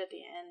disappointed at the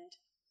end?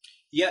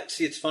 Yeah,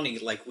 see, it's funny.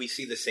 Like we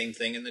see the same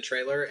thing in the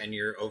trailer, and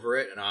you're over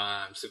it, and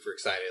I'm super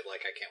excited.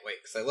 Like I can't wait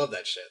because I love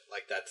that shit.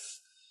 Like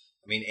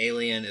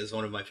Alien is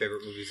one of my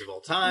favorite movies of all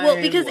time. Well,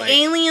 because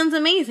Alien's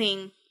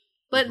amazing.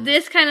 But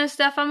this kind of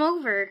stuff I'm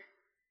over.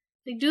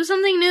 Like, do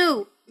something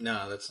new.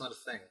 No, that's not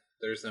a thing.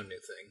 There's no new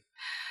thing.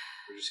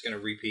 We're just going to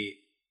repeat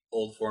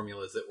old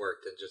formulas that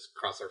worked and just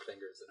cross our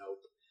fingers and hope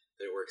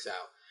that it works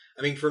out.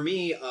 I mean, for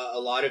me, a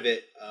lot of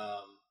it,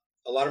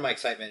 a lot of my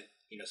excitement,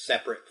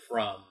 separate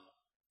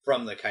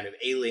from the kind of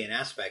alien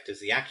aspect is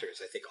the actors.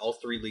 I think all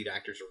three lead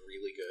actors are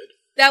really good.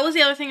 That was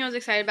the other thing I was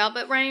excited about,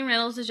 but Ryan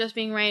Reynolds is just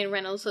being Ryan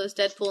Reynolds, so it's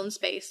Deadpool in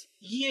space.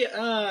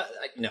 Yeah,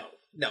 no.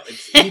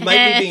 He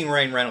might be being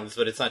Ryan Reynolds,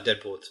 but it's not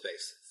Deadpool in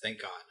space. Thank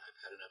God. I've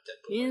had enough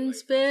Deadpool. In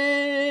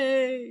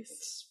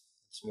space.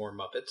 It's more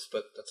Muppets,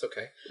 but that's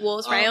okay. Well,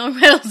 it's Ryan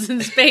Reynolds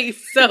in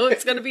space, so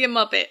it's going to be a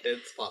Muppet.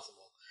 It's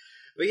possible.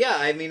 But yeah,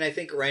 I mean, I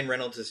think Ryan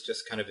Reynolds is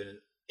just kind of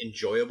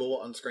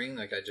enjoyable on screen.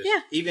 Like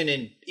even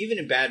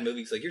in bad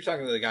movies, like you're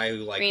talking to the guy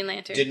who Green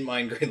Lantern. Didn't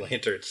mind Green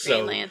Lantern.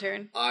 Green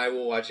Lantern. I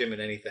will watch him in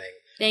anything.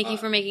 Thank you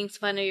for making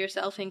fun of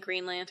yourself in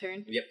Green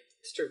Lantern. Yep,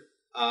 it's true.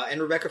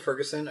 And Rebecca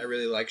Ferguson, I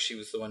really like. She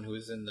was the one who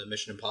was in the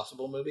Mission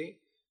Impossible movie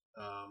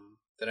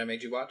that I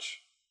made you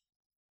watch.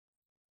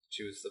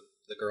 She was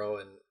the girl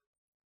in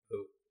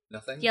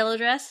nothing. Yellow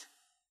dress.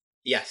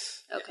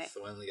 Yes. Okay. Yes,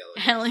 the one in the yellow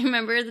dress. I only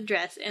remember the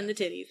dress and the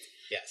titties.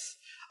 Yes.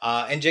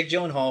 And Jake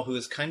Gyllenhaal, who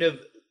is kind of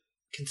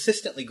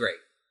consistently great,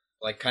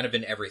 like kind of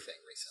in everything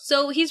recently.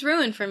 So he's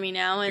ruined for me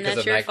now, and because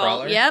that's your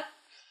fault. Nightcrawler? Yep.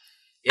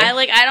 Yeah.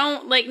 I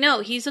don't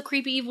no, he's a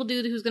creepy evil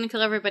dude who's going to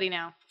kill everybody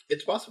now.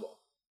 It's possible.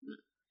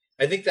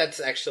 I think that's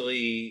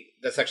actually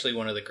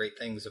one of the great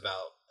things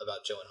about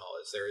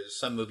Gyllenhaal is there is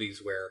some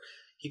movies where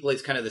he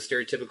plays kind of the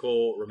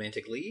stereotypical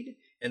romantic lead,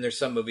 and there's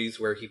some movies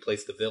where he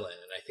plays the villain,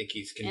 and I think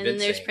he's convincing. And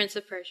then there's Prince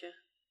of Persia.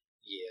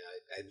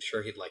 Yeah, I'm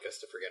sure he'd like us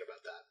to forget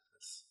about that.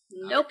 That's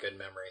not a good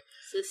memory.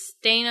 It's a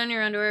stain on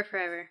your underwear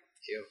forever.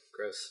 Ew,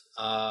 gross.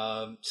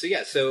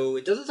 So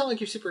it doesn't sound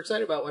like you're super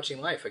excited about watching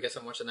Life. I guess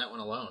I'm watching that one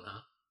alone,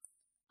 huh?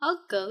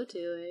 I'll go to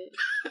it.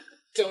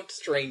 Don't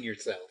strain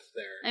yourself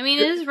there. I mean,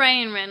 it is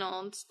Ryan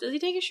Reynolds. Does he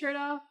take his shirt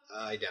off?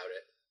 I doubt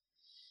it.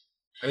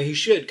 I mean, he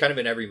should kind of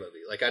in every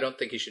movie. Like, I don't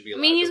think he should be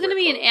allowed he's going to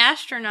be an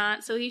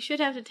astronaut, so he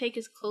should have to take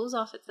his clothes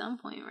off at some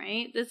point,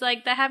 right? It's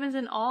like, that happens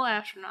in all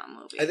astronaut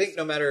movies. I think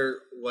no matter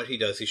what he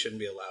does, he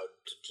shouldn't be allowed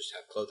to just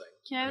have clothing.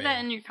 Can I have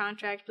that in your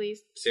contract,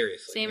 please?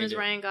 Seriously. Same as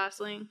Ryan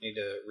Gosling. Need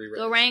to rewrite.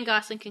 So Ryan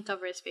Gosling can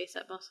cover his face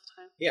up most of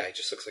the time. Yeah, he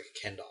just looks like a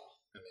Ken doll.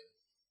 I mean,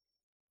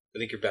 I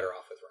think you're better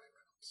off with Ryan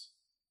Reynolds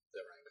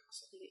than Ryan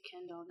Gosling. Like a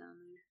Ken doll down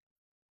there.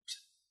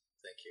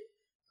 Thank you.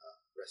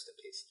 Rest in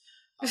peace.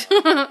 I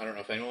don't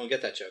know if anyone will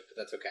get that joke, but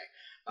that's okay.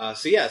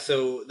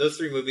 So those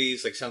three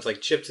movies, like, sounds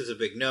like Chips is a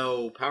big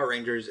no, Power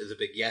Rangers is a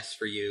big yes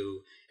for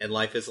you, and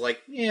Life is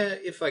like, yeah,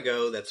 if I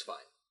go, that's fine.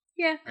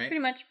 Yeah, right? Pretty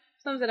much.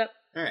 Sums it up.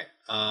 All right.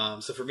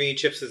 So for me,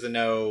 Chips is a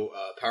no,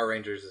 Power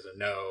Rangers is a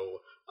no,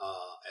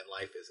 and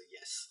Life is a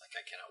yes. Like,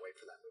 I cannot wait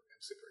for that movie.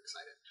 I'm super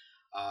excited.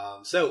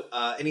 So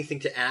anything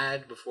to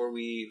add before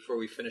we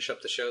finish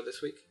up the show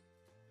this week?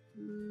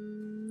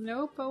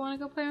 Nope. I want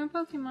to go play my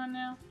Pokemon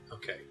now.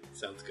 Okay,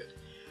 sounds good.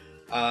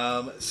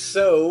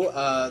 So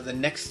the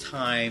next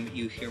time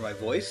you hear my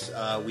voice,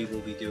 we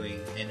will be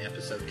doing an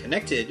episode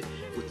connected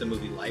with the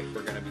movie Life.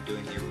 We're going to be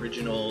doing the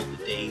original The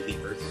Day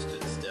the Earth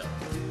Stood Still.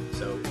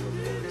 So we look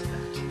forward to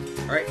that.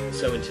 All right,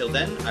 so until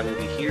then, I will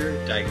be here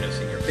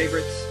diagnosing your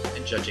favorites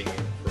and judging you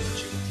for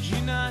what you want. Did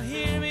you not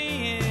hear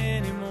me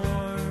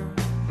anymore?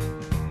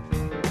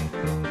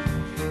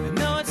 I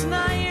know it's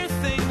not your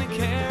thing to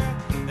care.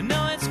 I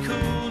know it's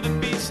cool to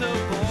be so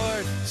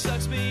bored.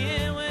 Sucks me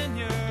in when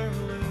you're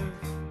aloof.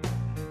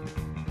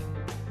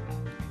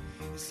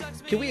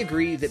 Can we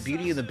agree that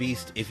Beauty and the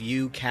Beast, if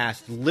you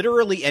cast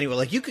literally anyone,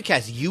 like you could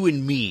cast you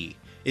and me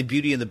in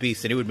Beauty and the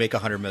Beast and it would make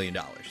 $100 million?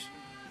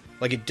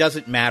 Like, it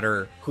doesn't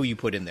matter who you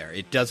put in there.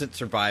 It doesn't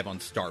survive on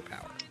star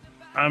power.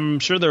 I'm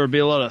sure there would be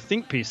a lot of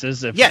think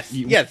pieces if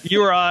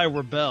you or I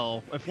were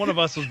Belle. If one of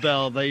us was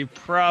Belle, they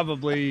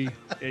probably,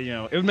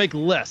 it would make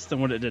less than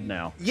what it did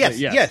now.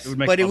 Yes,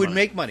 but it would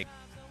make money.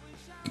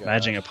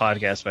 Imagining a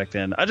podcast back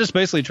then. I just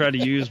basically tried to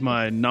use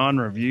my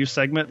non-review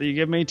segment that you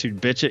give me to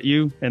bitch at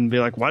you and be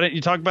like, why didn't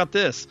you talk about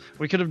this?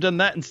 We could have done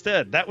that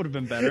instead. That would have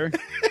been better.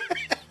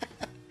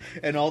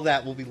 And all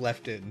that will be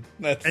left in.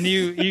 And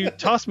you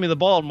tossed me the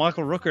ball at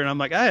Michael Rooker, and I'm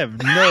like, I have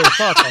no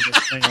thoughts on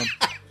this thing.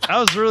 I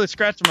was really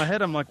scratching my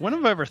head. I'm like, when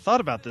have I ever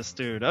thought about this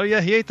dude? Oh,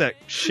 yeah, he ate that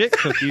shit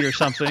cookie or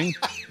something.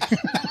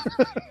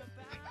 I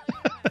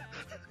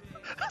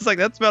was like,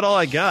 that's about all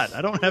I got.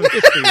 I don't have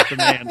history with the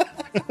man.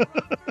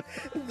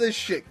 The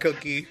shit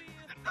cookie.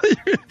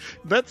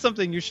 That's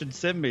something you should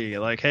send me.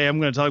 Like, hey,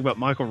 I'm going to talk about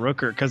Michael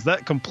Rooker, because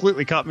that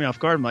completely caught me off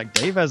guard. I'm like,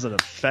 Dave has an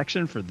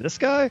affection for this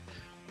guy?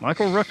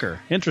 Michael Rooker.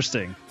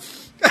 Interesting.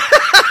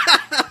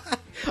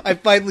 I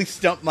finally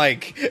stumped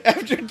Mike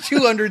after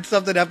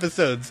 200-something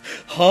episodes.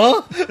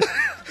 Huh?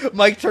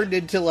 Mike turned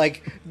into,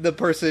 like, the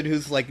person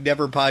who's, like,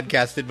 never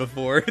podcasted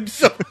before. And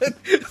someone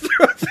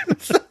throws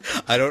in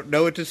I don't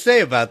know what to say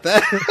about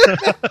that.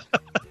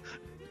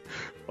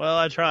 Well,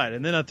 I tried.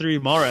 And then I threw you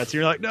Mallrats. And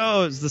you're like,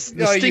 no, it's the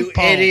no, stink you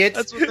palm. idiot.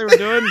 That's what they were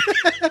doing.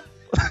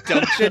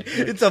 Dumb shit.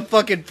 It's a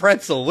fucking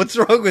pretzel. What's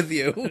wrong with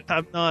you?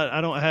 I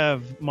don't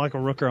have Michael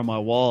Rooker on my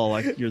wall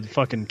like you're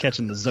fucking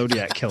catching the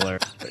Zodiac killer.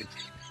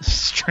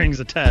 Strings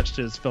attached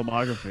to his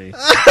filmography.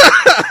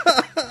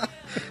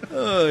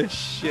 Oh,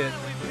 shit.